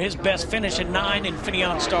 2004. His best finish at 9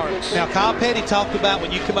 Infineon starts. Now, Kyle Petty talked about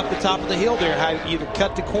when you come up the top of the hill there, how you either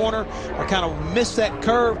cut the corner or kind of miss that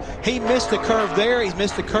curve. He missed the curve there. He's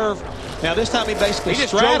missed the curve. Now, this time he basically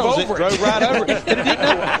straddles it, drove right over it. And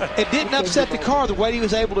it didn't upset the car the way he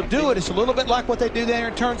was able to do it. It's a little bit like what they do there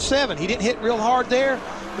in turn 7. He didn't hit real hard there,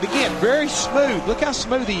 but again, very smooth. Look how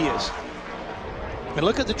smooth he is. And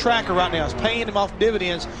look at the tracker right now. It's paying him off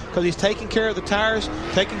dividends because he's taking care of the tires,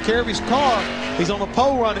 taking care of his car. He's on a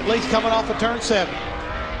pole run at least coming off of turn 7.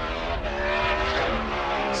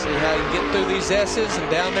 See how you get through these S's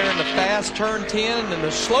and down there in the fast turn 10 and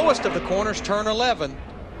the slowest of the corners turn 11.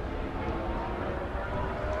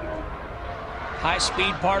 High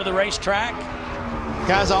speed part of the racetrack.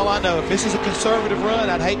 Guys, all I know, if this is a conservative run,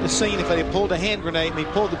 I'd hate to see if they pulled a hand grenade and he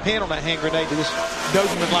pulled the pin on that hand grenade that this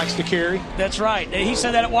Doberman likes to carry. That's right. He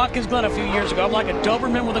said that at Watkins Glen a few years ago. I'm like a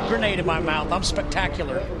Doberman with a grenade in my mouth. I'm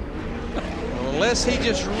spectacular. Unless he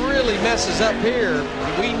just really messes up here,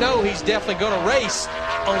 we know he's definitely going to race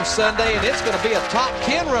on Sunday, and it's going to be a top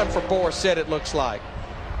 10 run for Boris, said it looks like.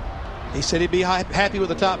 He said he'd be happy with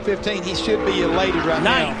the top 15. He should be elated right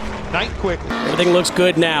now. 9th quickly. Everything looks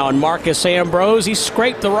good now. And Marcos Ambrose, he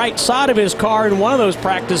scraped the right side of his car in one of those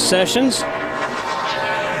practice sessions.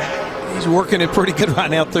 He's working it pretty good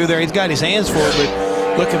right now through there. He's got his hands full,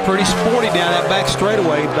 but looking pretty sporty down that back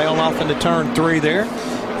straightaway, bailing off into turn 3 there.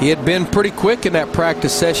 He had been pretty quick in that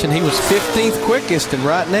practice session. He was 15th quickest, and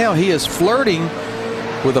right now he is flirting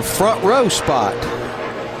with a front row spot.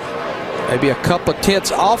 Maybe a couple of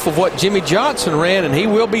tenths off of what Jimmy Johnson ran, and he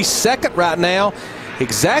will be 2nd right now.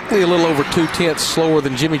 Exactly a little over 2 tenths slower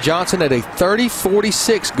than Jimmy Johnson at a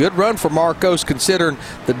 30.46. Good run for Marcos considering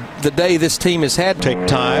the day this team has had. Take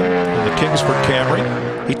time in the Kingsford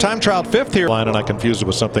Camry. He time trialed 5th here, and I confused it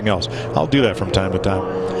with something else. I'll do that from time to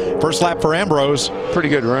time. First lap for Ambrose. Pretty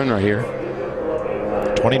good run right here.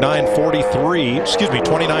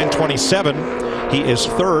 29:27. He is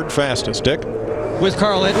third fastest, Dick. With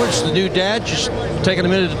Carl Edwards, the new dad, just taking a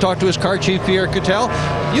minute to talk to his car chief, Pierre Coutel.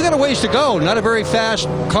 You got a ways to go. Not a very fast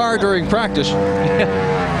car during practice.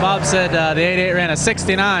 Bob said the 88 ran a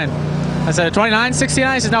 69. I said a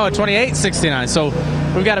 29.69? He said no, a 28.69. So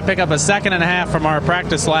we've got to pick up a second and a half from our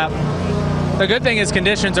practice lap. The good thing is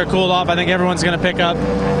conditions are cooled off. I think everyone's going to pick up.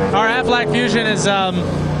 Our Aflac Fusion is, you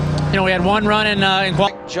know, we had one run in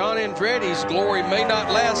John Andretti's glory may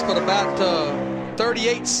not last but about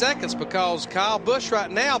 38 seconds because Kyle Busch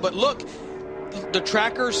right now, but look, the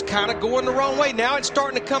tracker's kind of going the wrong way. Now it's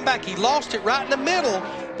starting to come back. He lost it right in the middle,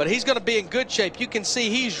 but he's going to be in good shape. You can see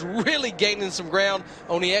he's really gaining some ground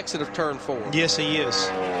on the exit of turn 4. Yes, he is.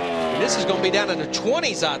 And this is going to be down in the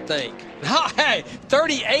 20s, I think. Hey,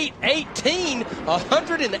 38.18,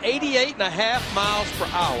 188.5 miles per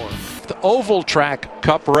hour. The Oval Track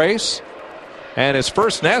Cup race and his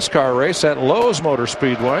first NASCAR race at Lowe's Motor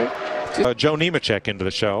Speedway. Joe Nemechek into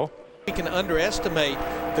the show. We can underestimate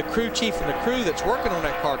the crew chief and the crew that's working on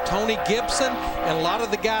that car. Tony Gibson and a lot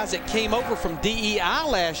of the guys that came over from DEI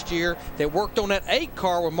last year that worked on that 8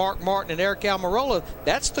 car with Mark Martin and Eric Almirola.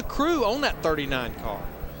 That's the crew on that 39 car.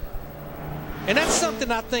 And that's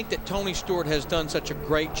something I think that Tony Stewart has done such a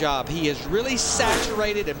great job. He has really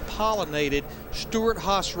saturated and pollinated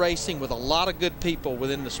Stewart-Haas Racing with a lot of good people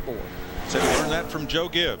within the sport. So he learned that from Joe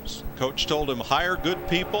Gibbs. Coach told him hire good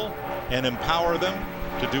people and empower them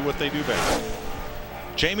to do what they do best.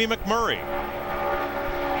 Jamie McMurray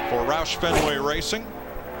for Roush Fenway Racing.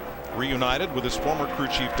 Reunited with his former crew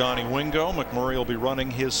chief Donnie Wingo. McMurray will be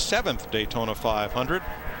running his 7th Daytona 500.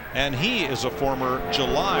 And he is a former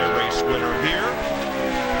July race winner here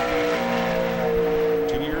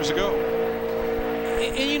 2 years ago.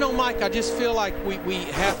 And you know, Mike, I just feel like we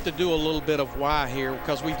have to do a little bit of why here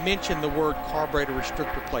because we've mentioned the word carburetor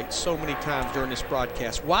restrictor plate so many times during this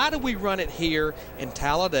broadcast. Why do we run it here in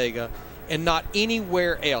Talladega and not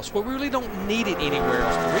anywhere else? Well, we really don't need it anywhere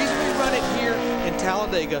else. The reason we run it here in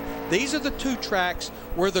Talladega, these are the 2 tracks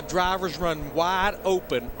where the drivers run wide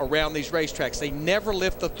open around these racetracks. They never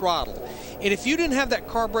lift the throttle. And if you didn't have that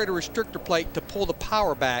carburetor restrictor plate to pull the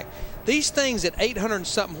power back, these things at 800 and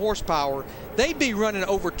something horsepower, they'd be running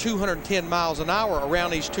over 210 miles an hour around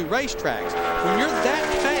these 2 racetracks. When you're that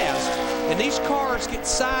fast and these cars get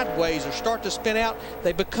sideways or start to spin out,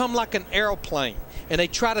 they become like an airplane and they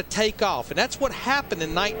try to take off. And that's what happened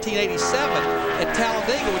in 1987 at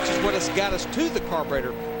Talladega, which is what has got us to the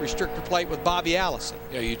carburetor restrictor plate with Bobby Allison.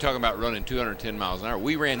 Yeah, you're talking about running 210 miles an hour.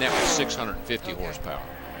 We ran that with 650 horsepower.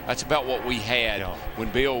 That's about what we had when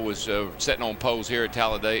Bill was sitting on poles here at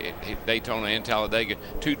Talladega, Daytona and Talladega,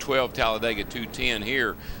 212 Talladega, 210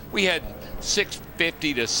 here. We had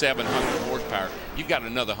 650 to 700 horsepower. You've got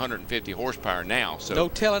another 150 horsepower now. So no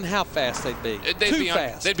telling how fast they'd be. Too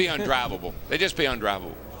fast. They'd be undrivable. They'd just be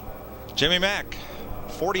undrivable. Jimmy Mack,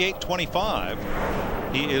 48.25.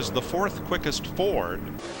 He is the 4th quickest Ford.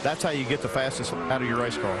 That's how you get the fastest out of your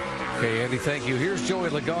race car. Okay, Andy, thank you. Here's Joey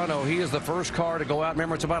Logano. He is the first car to go out.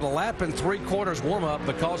 Remember, it's about a lap and 3/4 warm-up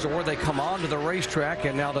because of where they come onto the racetrack.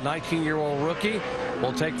 And now the 19-year-old rookie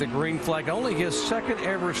will take the green flag. Only his 2nd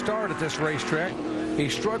ever start at this racetrack. He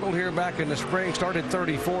struggled here back in the spring, started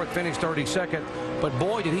 34th, finished 32nd. But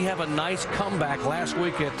boy, did he have a nice comeback last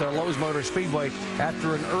week at Lowe's Motor Speedway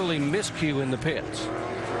after an early miscue in the pits.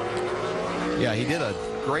 Yeah, he did a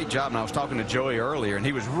great job, and I was talking to Joey earlier, and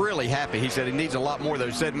he was really happy. He said he needs a lot more of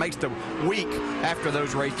those. He said it makes the week after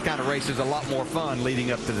those kind of races a lot more fun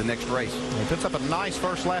leading up to the next race. He puts up a nice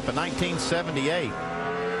first lap in 1978.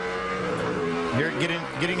 Here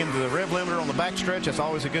getting into the rev limiter on the backstretch, that's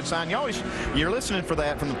always a good sign. You're listening for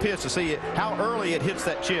that from the pits to see how early it hits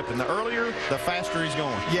that chip, and the earlier, the faster he's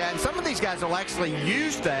going. Yeah, and some of these guys will actually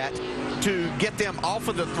use that to get them off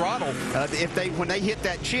of the throttle. When they hit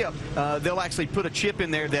that chip, they'll actually put a chip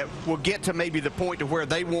in there that will get to maybe the point to where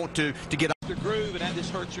they want to get off the groove, and that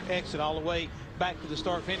just hurts your exit all the way back to the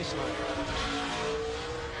start-finish line.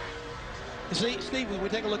 See, Steve, when we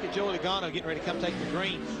take a look at Joey Logano getting ready to come take the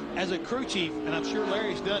green, as a crew chief, and I'm sure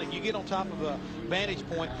Larry's done it, you get on top of a vantage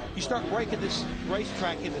point, you start breaking this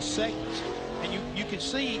racetrack into segments, and you can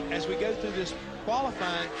see as we go through this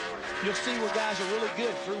qualifying, you'll see where guys are really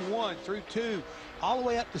good through 1, through 2, all the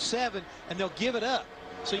way up to 7, and they'll give it up.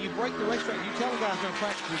 So you break the racetrack, you tell the guys during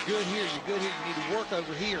practice, you're good here, you need to work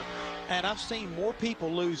over here. And I've seen more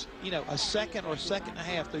people lose, a second or a second and a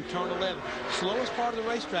half through turn 11. Slowest part of the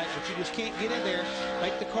racetrack, but you just can't get in there,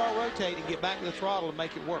 make the car rotate, and get back to the throttle and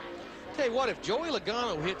make it work. Tell you what, if Joey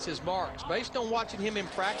Logano hits his marks, based on watching him in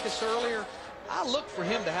practice earlier, I look for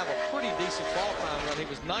him to have a pretty decent qualifying run. He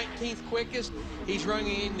was 19th quickest. He's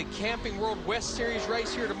running in the Camping World West Series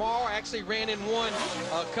race here tomorrow. Actually ran in one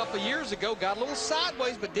a couple of years ago. Got a little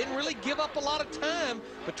sideways, but didn't really give up a lot of time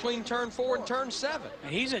between turn 4 and turn 7.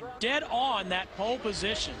 And he's a dead on that pole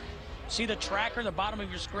position. See the tracker in the bottom of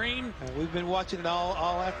your screen? And we've been watching it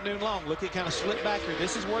all afternoon long. Look at kind of slip back here.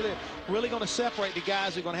 This is where they're really going to separate the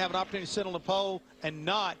guys who are going to have an opportunity to sit on the pole and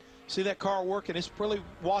not. See that car working. It's really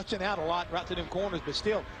watching out a lot right through them corners, but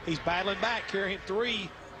still, he's battling back, carrying 3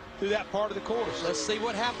 through that part of the course. Let's see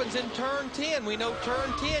what happens in turn 10. We know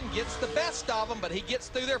turn 10 gets the best of them, but he gets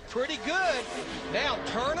through there pretty good. Now,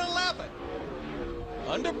 turn 11.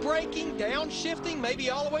 Under braking, downshifting, maybe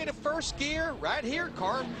all the way to first gear. Right here,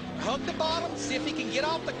 car, hug the bottom, see if he can get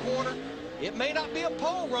off the corner. It may not be a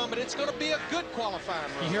pole run, but it's going to be a good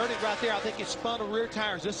qualifying run. You heard it right there. I think it spun the rear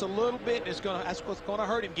tires just a little bit. That's what's going to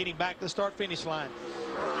hurt him getting back to the start-finish line.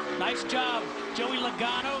 Nice job, Joey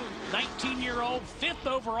Logano, 19-year-old, 5th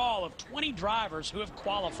overall of 20 drivers who have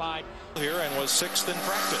qualified. Here and was 6th in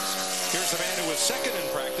practice. Here's the man who was 2nd in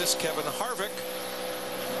practice, Kevin Harvick.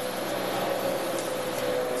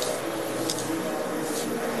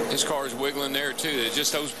 His car is wiggling there too. It's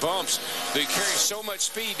just those bumps. They carry so much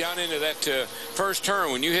speed down into that first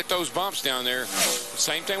turn. When you hit those bumps down there,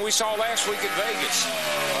 same thing we saw last week at Vegas.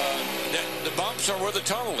 The bumps are where the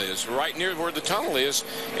tunnel is, right near where the tunnel is,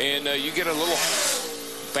 and you get a little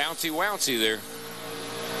bouncy-wouncy there.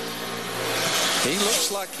 He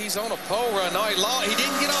looks like he's on a pole run. No, he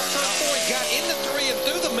didn't get off turn 4. He got into 3 and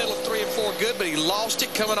through the middle of 3 and 4 good, but he lost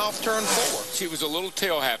it coming off turn 4. He was a little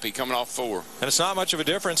tail happy coming off 4. And it's not much of a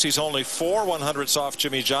difference. He's only 4 100ths off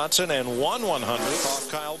Jimmy Johnson and 1 100th off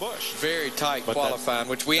Kyle Busch. Very tight qualifying,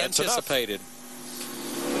 which we anticipated.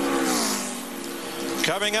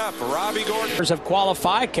 Coming up, Robbie Gordon. Have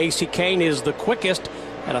qualified. Casey Kane is the quickest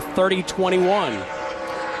at a 30:21.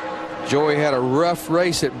 Joey had a rough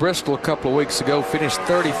race at Bristol a couple of weeks ago, finished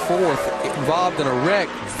 34th, involved in a wreck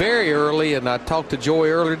very early, and I talked to Joey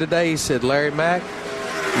earlier today. He said, Larry Mack,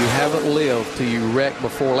 you haven't lived till you wreck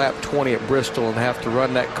before lap 20 at Bristol and have to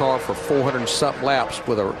run that car for 400-something laps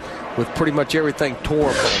with pretty much everything tore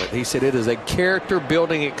up on it. He said it is a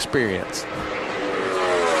character-building experience.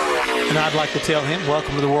 And I'd like to tell him,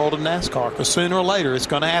 welcome to the world of NASCAR, because sooner or later it's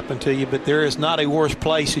going to happen to you, but there is not a worse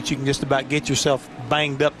place that you can just about get yourself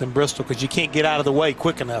banged up than Bristol, because you can't get out of the way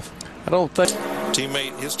quick enough. I don't think.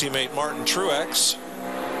 His teammate Martin Truex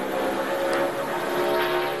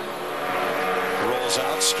rolls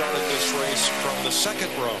out, started this race from the 2nd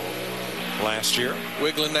row last year.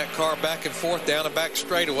 Wiggling that car back and forth down the back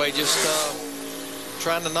straightaway, just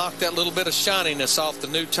trying to knock that little bit of shininess off the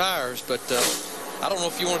new tires, but I don't know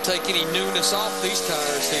if you want to take any newness off these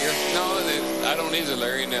tires here. No, I don't either,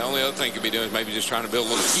 Larry. And the only other thing you could be doing is maybe just trying to build a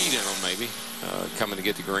little heat in them, maybe, coming to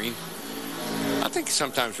get the green. I think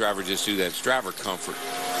sometimes drivers just do that. It's driver comfort.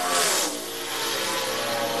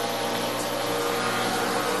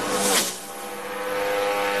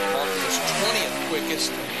 Martin was 20th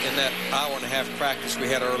quickest in that hour-and-a-half practice we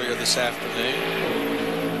had earlier this afternoon.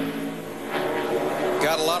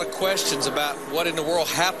 Got a lot of questions about what in the world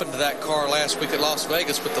happened to that car last week at Las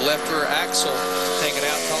Vegas with the left rear axle hanging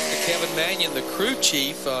out. Talked to Kevin Mannion, the crew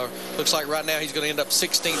chief. Looks like right now he's going to end up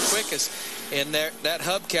 16th quickest. And that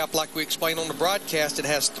hubcap, like we explained on the broadcast, it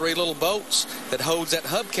has 3 little bolts that holds that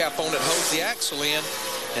hubcap on, that holds the axle in.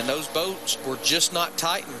 And those bolts were just not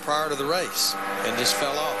tightened prior to the race and just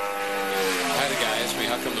fell off. I had a guy ask me,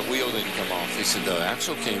 how come the wheel didn't come off? He said, the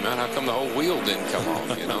axle came out. How come the whole wheel didn't come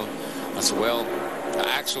off, you know? I said, well, the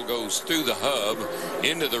axle goes through the hub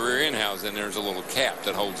into the rear end housing, and there's a little cap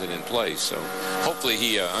that holds it in place. So hopefully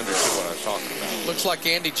he understood what I was talking about. Looks like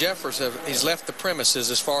Andy Jeffers, he's left the premises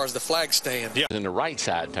as far as the flag stand. Yeah. In the right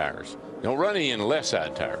side tires. Don't run any in the left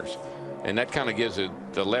side tires. And that kind of gives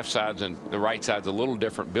the left sides and the right sides a little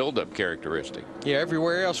different build-up characteristic. Yeah,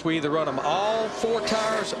 everywhere else we either run them all 4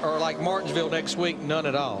 tires, or like Martinsville next week, none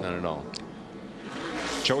at all. None at all.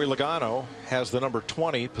 Joey Logano has the number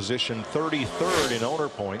 20, position 33rd in owner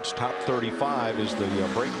points. Top 35 is the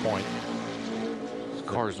break point. This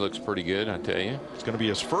car looks pretty good, I tell you. It's going to be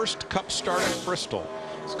his first Cup start at Bristol.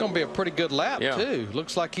 It's going to be a pretty good lap, too.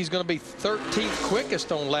 Looks like he's going to be 13th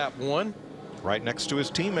quickest on lap 1. Right next to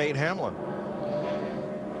his teammate Hamlin.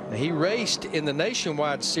 He raced in the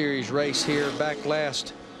Nationwide Series race here back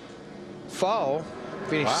last fall.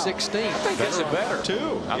 Finished 16th. I think it's better,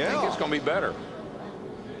 too. I think it's going to be better.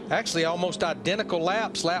 Actually, almost identical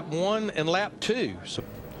laps, lap 1 and lap 2. So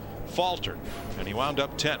faltered, and he wound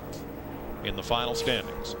up 10th in the final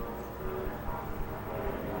standings.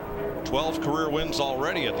 12 career wins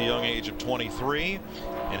already at the young age of 23,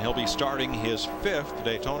 and he'll be starting his 5th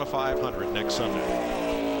Daytona 500 next Sunday.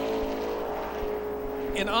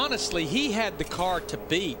 And honestly, he had the car to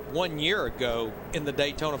beat 1 year ago in the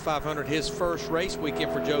Daytona 500, his first race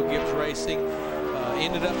weekend for Joe Gibbs Racing.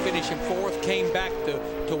 Ended up finishing 4th, came back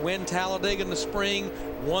to win Talladega in the spring,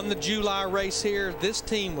 won the July race here. This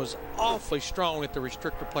team was awfully strong at the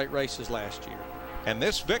restrictor plate races last year. And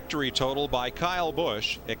this victory total by Kyle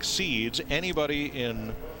Busch exceeds anybody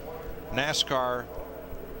in NASCAR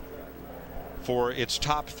for its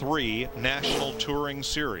top 3 National Touring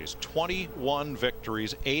Series. 21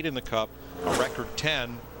 victories, 8 in the Cup, a record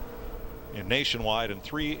 10 in Nationwide, and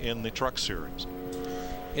 3 in the Truck Series.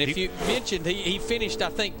 And if you mentioned he finished, I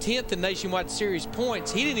think, 10th in Nationwide Series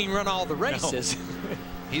points, he didn't even run all the races. No.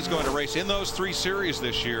 He's going to race in those 3 series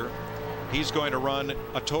this year. He's going to run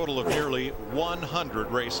a total of nearly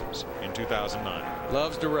 100 races in 2009.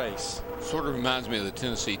 Loves to race. Sort of reminds me of the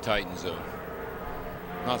Tennessee Titans, though.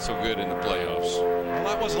 Not so good in the playoffs. Well,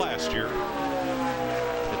 that was last year.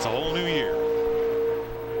 It's a whole new year.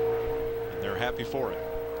 And they're happy for it.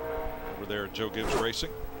 Over there at Joe Gibbs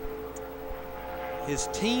Racing. His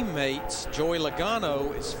teammates, Joey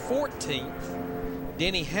Logano is 14th.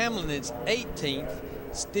 Denny Hamlin is 18th.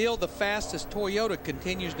 Still the fastest Toyota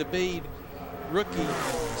continues to be rookie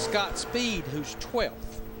Scott Speed, who's 12th.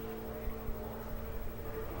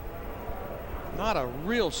 Not a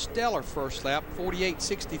real stellar first lap,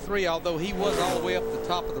 48.63, although he was all the way up the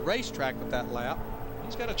top of the racetrack with that lap.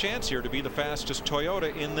 He's got a chance here to be the fastest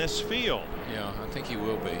Toyota in this field. Yeah, I think he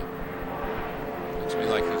will be. Looks to me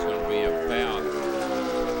like he's going to be about,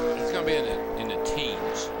 he's going to be in the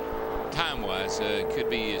teens. Time-wise, could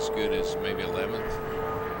be as good as maybe 11th.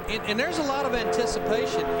 And there's a lot of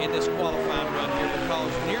anticipation in this qualifying run here,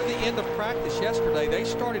 because near the end of practice yesterday, they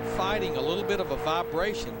started fighting a little bit of a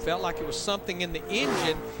vibration. Felt like it was something in the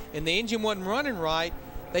engine, and the engine wasn't running right.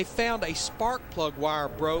 They found a spark plug wire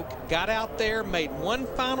broke, got out there, made one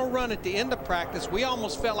final run at the end of practice. We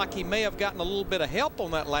almost felt like he may have gotten a little bit of help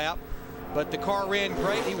on that lap, but the car ran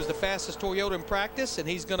great. He was the fastest Toyota in practice, and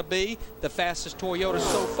he's going to be the fastest Toyota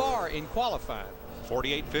so far in qualifying.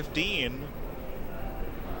 48.15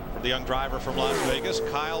 for the young driver from Las Vegas,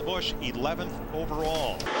 Kyle Busch, 11th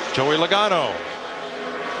overall. Joey Logano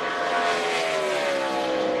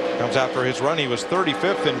comes out for his run. He was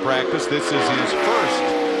 35th in practice. This is his first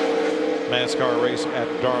NASCAR race at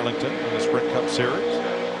Darlington in the Sprint Cup Series.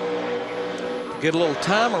 Get a little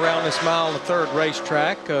time around this mile and a third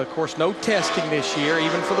racetrack. Of course, no testing this year,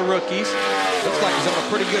 even for the rookies. Looks like he's on a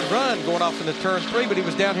pretty good run going off into turn 3, but he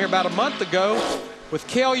was down here about a month ago with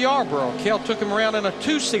Cale Yarborough. Cale took him around in a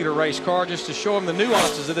 2-seater race car just to show him the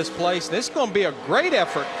nuances of this place. And this is going to be a great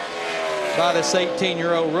effort by this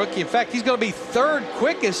 18-year-old rookie. In fact, he's going to be 3rd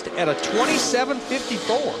quickest at a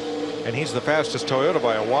 27.54. And he's the fastest Toyota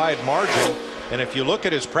by a wide margin. And if you look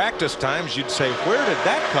at his practice times, you'd say, where did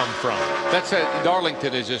that come from? That's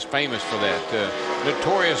Darlington is just famous for that.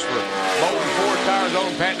 Notorious for bolting 4 tires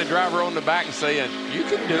on, patting the driver on the back and saying, you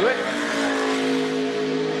can do it.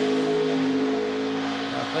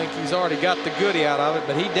 I think he's already got the goodie out of it,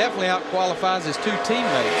 but he definitely out-qualifies his 2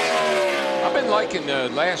 teammates. I've been liking the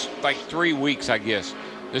last, 3 weeks, I guess.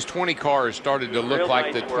 This 20 car has started to look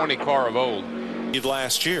like the 20 car of old.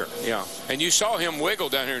 Last year. Yeah, and you saw him wiggle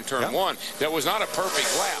down here in turn 1. That was not a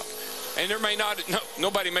perfect lap. And there may not,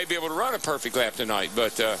 nobody may be able to run a perfect lap tonight,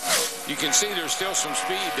 but you can see there's still some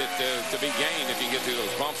speed that to be gained if you get through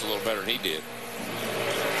those bumps a little better than he did.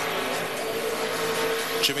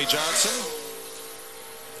 Jimmy Johnson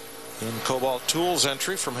in Cobalt Tools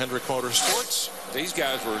entry from Hendrick Motorsports. These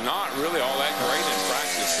guys were not really all that great in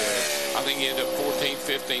practice. I think he ended up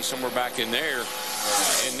 14th, 15th, somewhere back in there.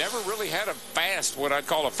 And never really had a fast, what I'd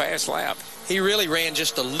call a fast lap. He really ran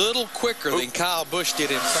just a little quicker than Kyle Busch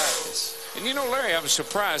did in practice. And you know, Larry, I was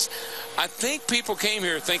surprised. I think people came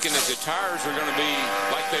here thinking that the tires were going to be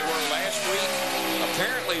like they were last week.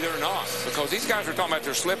 Apparently they're not, because these guys are talking about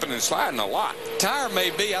they're slipping and sliding a lot. Tire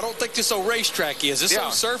may be. I don't think this old racetrack is. This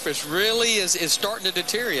old surface really is starting to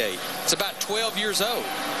deteriorate. It's about 12 years old.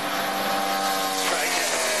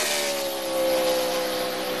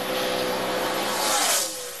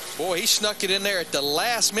 Boy, he snuck it in there at the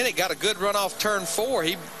last minute. Got a good run off turn 4.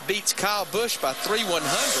 He beats Kyle Busch by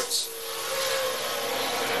 3/100ths.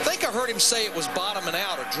 I think I heard him say it was bottoming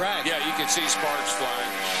out or dragging. Yeah, you can see sparks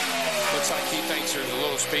flying. Looks like he thinks there's a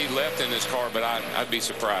little speed left in this car, but I'd be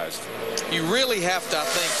surprised. You really have to, I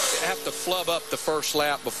think, flub up the first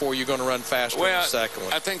lap before you're going to run faster in the second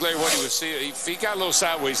one. I think, Larry, what he was seeing, if he got a little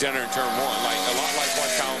sideways down there in turn 1, like a lot like what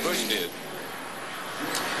Kyle Busch did.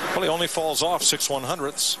 Well, he only falls off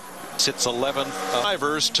 6/100ths. It's 11th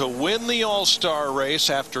drivers to win the All-Star race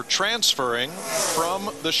after transferring from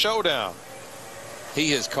the showdown.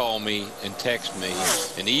 He has called me and texted me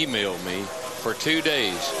and emailed me for 2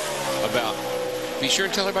 days about, be sure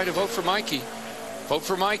and tell everybody to vote for Mikey. Vote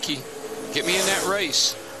for Mikey. Get me in that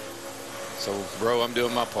race. So, bro, I'm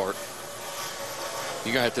doing my part.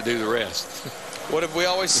 You're going to have to do the rest. What have we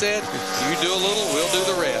always said? You do a little, we'll do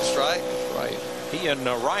the rest, right? Right. He and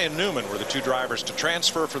Ryan Newman were the two drivers to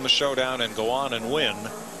transfer from the showdown and go on and win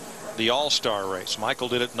the All-Star race. Michael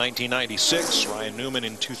did it in 1996, Ryan Newman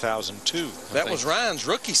in 2002. That was Ryan's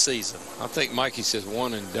rookie season. I think Mikey says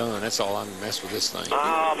one and done. That's all I'm going to mess with this thing.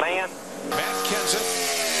 Oh, man. Matt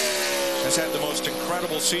Kenseth has had the most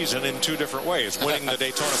incredible season in two different ways, winning the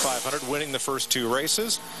Daytona 500, winning the first two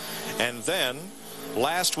races, and then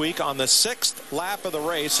last week on the 6th lap of the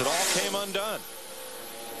race, it all came undone.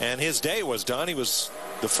 And his day was done. He was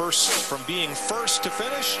the first, from being first to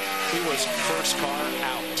finish, he was first car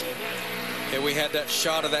out. And we had that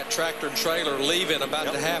shot of that tractor and trailer leaving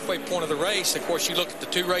about the halfway point of the race. Of course, you look at the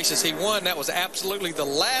two races he won, that was absolutely the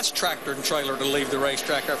last tractor and trailer to leave the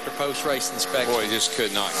racetrack after post-race inspection. Boy, he just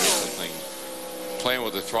could not get the thing. Playing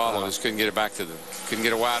with the throttle, just couldn't get it back to the, couldn't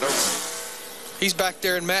get it wide open. He's back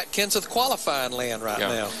there in Matt Kenseth qualifying land right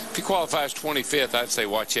now. If he qualifies 25th, I'd say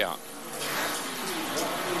watch out.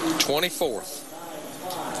 24th.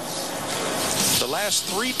 The last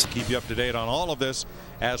three to keep you up to date on all of this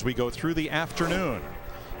as we go through the afternoon.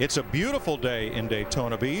 It's a beautiful day in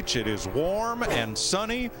Daytona Beach. It is warm and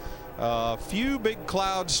sunny. A few big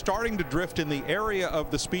clouds starting to drift in the area of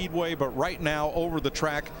the speedway, but right now over the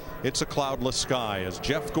track it's a cloudless sky as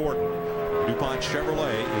Jeff Gordon, DuPont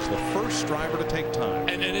Chevrolet, is the first driver to take time.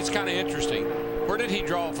 And it's kind of interesting. Where did he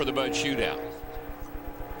draw for the Bud Shootout?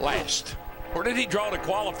 Last. Where did he draw to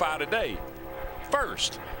qualify today?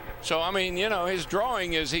 First. So, I mean, you know, his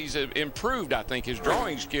drawing is, he's improved, I think, his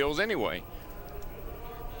drawing skills anyway.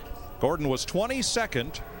 Gordon was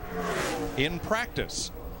 22nd in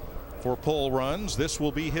practice for pole runs. This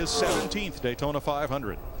will be his 17th Daytona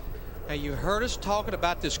 500. Now, you heard us talking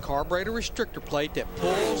about this carburetor restrictor plate that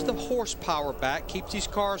pulls the horsepower back, keeps these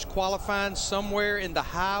cars qualifying somewhere in the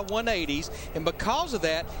high 180s, and because of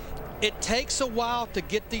that, it takes a while to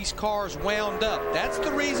get these cars wound up. That's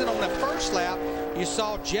the reason on the first lap you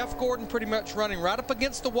saw Jeff Gordon pretty much running right up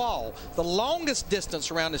against the wall, the longest distance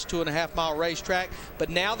around this 2.5-mile racetrack. But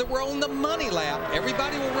now that we're on the money lap,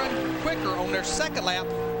 everybody will run quicker on their second lap.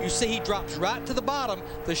 You see he drops right to the bottom,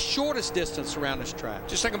 the shortest distance around this track.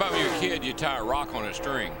 Just think about when you're a kid, you tie a rock on a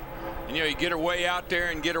string. And, you know, you get her way out there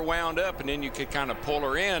and get her wound up, and then you could kind of pull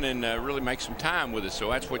her in and really make some time with it. So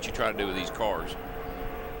that's what you try to do with these cars.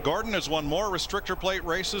 Gordon has won more restrictor plate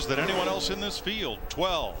races than anyone else in this field.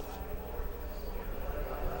 12.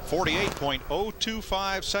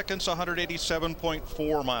 48.025 seconds,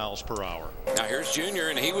 187.4 miles per hour. Now here's Junior,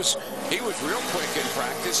 and he was real quick in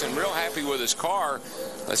practice and real happy with his car.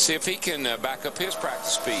 Let's see if he can back up his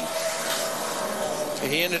practice speed.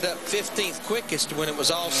 He ended up 15th quickest when it was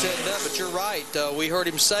all set up, but you're right. We heard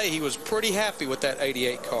him say he was pretty happy with that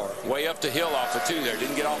 88 car. Way up the hill off of 2 there.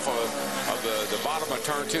 Didn't get off of the bottom of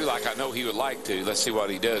turn 2 like I know he would like to. Let's see what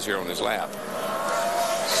he does here on his lap.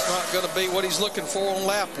 It's not going to be what he's looking for on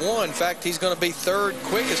lap 1. In fact, he's going to be third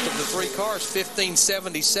quickest of the 3 cars,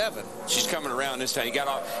 15.77. She's coming around this time. He got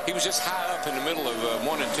off. He was just high up in the middle of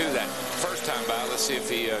 1 and 2 that first time by. Let's see if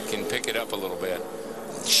he can pick it up a little bit.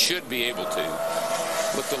 Should be able to.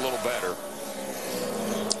 Looked a little better.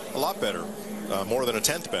 A lot better. More than a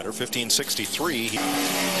tenth better. 15.63.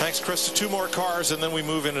 Thanks, Chris, to 2 more cars, and then we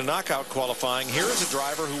move into knockout qualifying. Here is a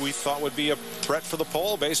driver who we thought would be a threat for the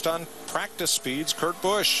pole based on practice speeds, Kurt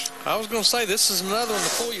Busch. I was going to say this is another one to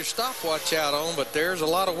pull your stopwatch out on, but there's a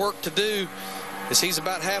lot of work to do as he's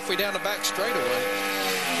about halfway down the back straightaway.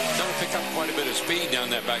 Don't pick up quite a bit of speed down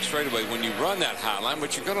that back straightaway when you run that high line,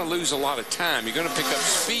 but you're going to lose a lot of time. You're going to pick up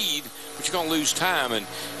speed, but you're going to lose time, and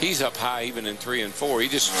he's up high even in 3 and 4. He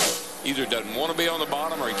just either doesn't want to be on the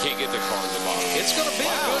bottom or he can't get the car on the bottom. It's going to be a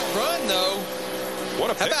good run, though.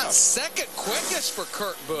 What a pickup. How about second quickest for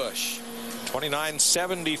Kurt Busch?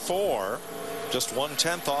 29.74. Just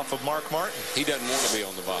 1/10 off of Mark Martin. He doesn't want to be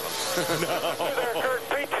on the bottom. No. There, Kurt.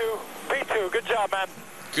 P2. Good job, man.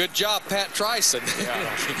 Good job, Pat Tryson.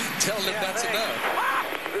 Yeah. Telling him that's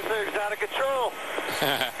enough. This thing's out of control.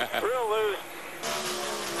 Real loose.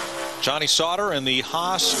 Johnny Sauter and the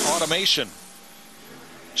Haas Automation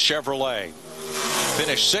Chevrolet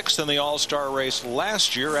finished 6th in the All-Star race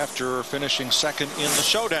last year after finishing 2nd in the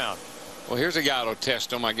showdown. Well, here's a guy that'll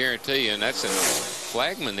test him, I guarantee you, and that's a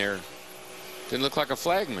flagman there. Didn't look like a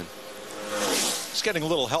flagman. He's getting a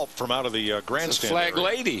little help from out of the grandstand. Flag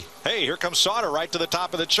lady. Hey, here comes Sauter right to the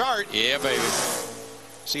top of the chart. Yeah, baby.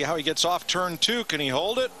 See how he gets off turn 2. Can he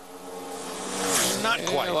hold it? Not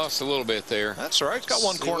quite. Lost a little bit there. That's all right. He's got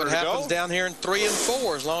one corner what to happens go. down here in 3 and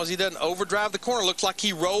 4, as long as he doesn't overdrive the corner. Looks like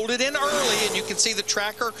he rolled it in early, and you can see the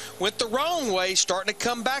tracker went the wrong way, starting to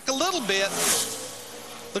come back a little bit.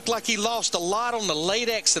 Looked like he lost a lot on the late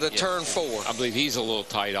exit of turn 4. I believe he's a little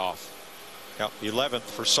tight off. Yep, 11th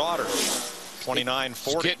for Sauter.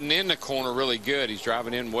 29.40. He's getting in the corner really good. He's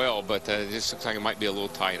driving in well, but it just looks like it might be a little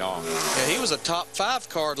tight off. Yeah, he was a top 5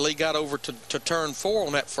 car till he got over to turn 4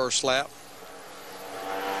 on that first lap.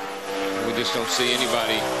 We just don't see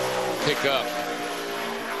anybody pick up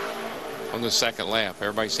on the second lap.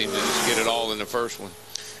 Everybody seems to just get it all in the first one.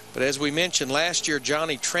 But as we mentioned last year,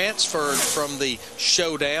 Johnny transferred from the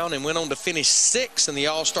showdown and went on to finish 6th in the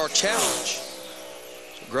All-Star Challenge.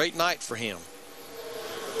 It's a great night for him.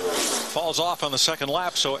 Falls off on the second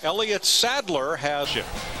lap, so Elliott Sadler has it.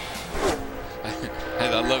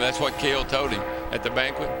 And I love that's what Cale told him at the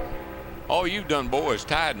banquet. All you've done, boy, is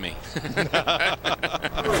tied me.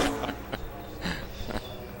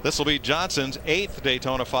 This will be Johnson's 8th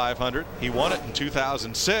Daytona 500. He won it in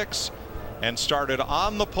 2006 and started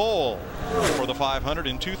on the pole for the 500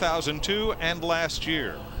 in 2002 and last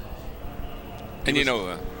year. And you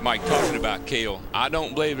know, Mike, talking about Cale, I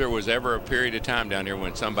don't believe there was ever a period of time down here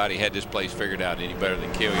when somebody had this place figured out any better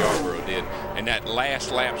than Cale Yarborough did. And that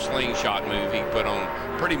last lap slingshot move he put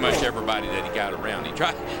on pretty much everybody that he got around.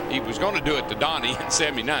 He was going to do it to Donnie in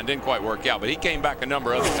 79, didn't quite work out, but he came back a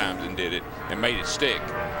number of other times and did it and made it stick.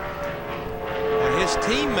 His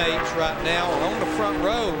teammates right now are on the front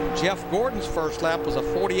row. Jeff Gordon's first lap was a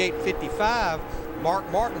 48.55. Mark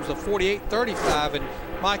Martin was a 48.35. And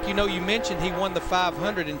Mike, you know, you mentioned he won the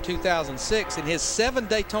 500 in 2006. In his 7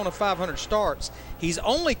 Daytona 500 starts, he's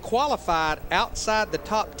only qualified outside the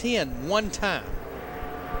top 10 one time.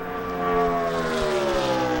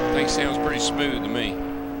 I think sounds pretty smooth to me.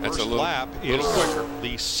 That's First a little, lap little is quicker.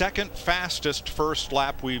 The second fastest first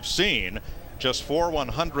lap we've seen, just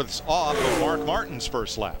 4/100ths off of Mark Martin's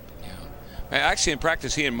first lap. Actually, in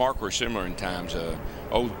practice, he and Mark were similar in times.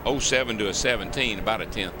 07 to a 17, about a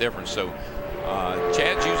 10th difference. So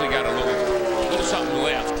Chad's usually got a little something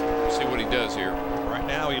left. See what he does here. Right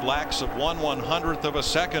now, he lacks of 1/100th of a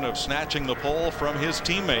second of snatching the pole from his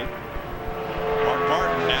teammate. Mark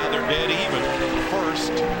Martin, now they're dead even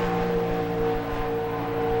first.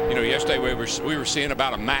 You know, yesterday we were seeing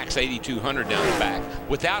about a max 8,200 down the back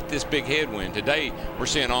without this big headwind. Today we're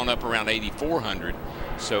seeing on up around 8,400.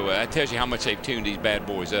 So that tells you how much they've tuned these bad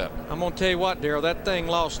boys up. I'm going to tell you what, Darrell, that thing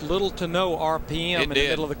lost little to no RPM in the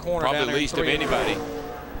middle of the corner. Probably least of anybody.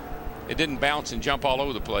 It didn't bounce and jump all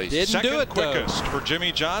over the place. Second quickest for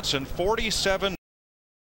Jimmy Johnson, 47.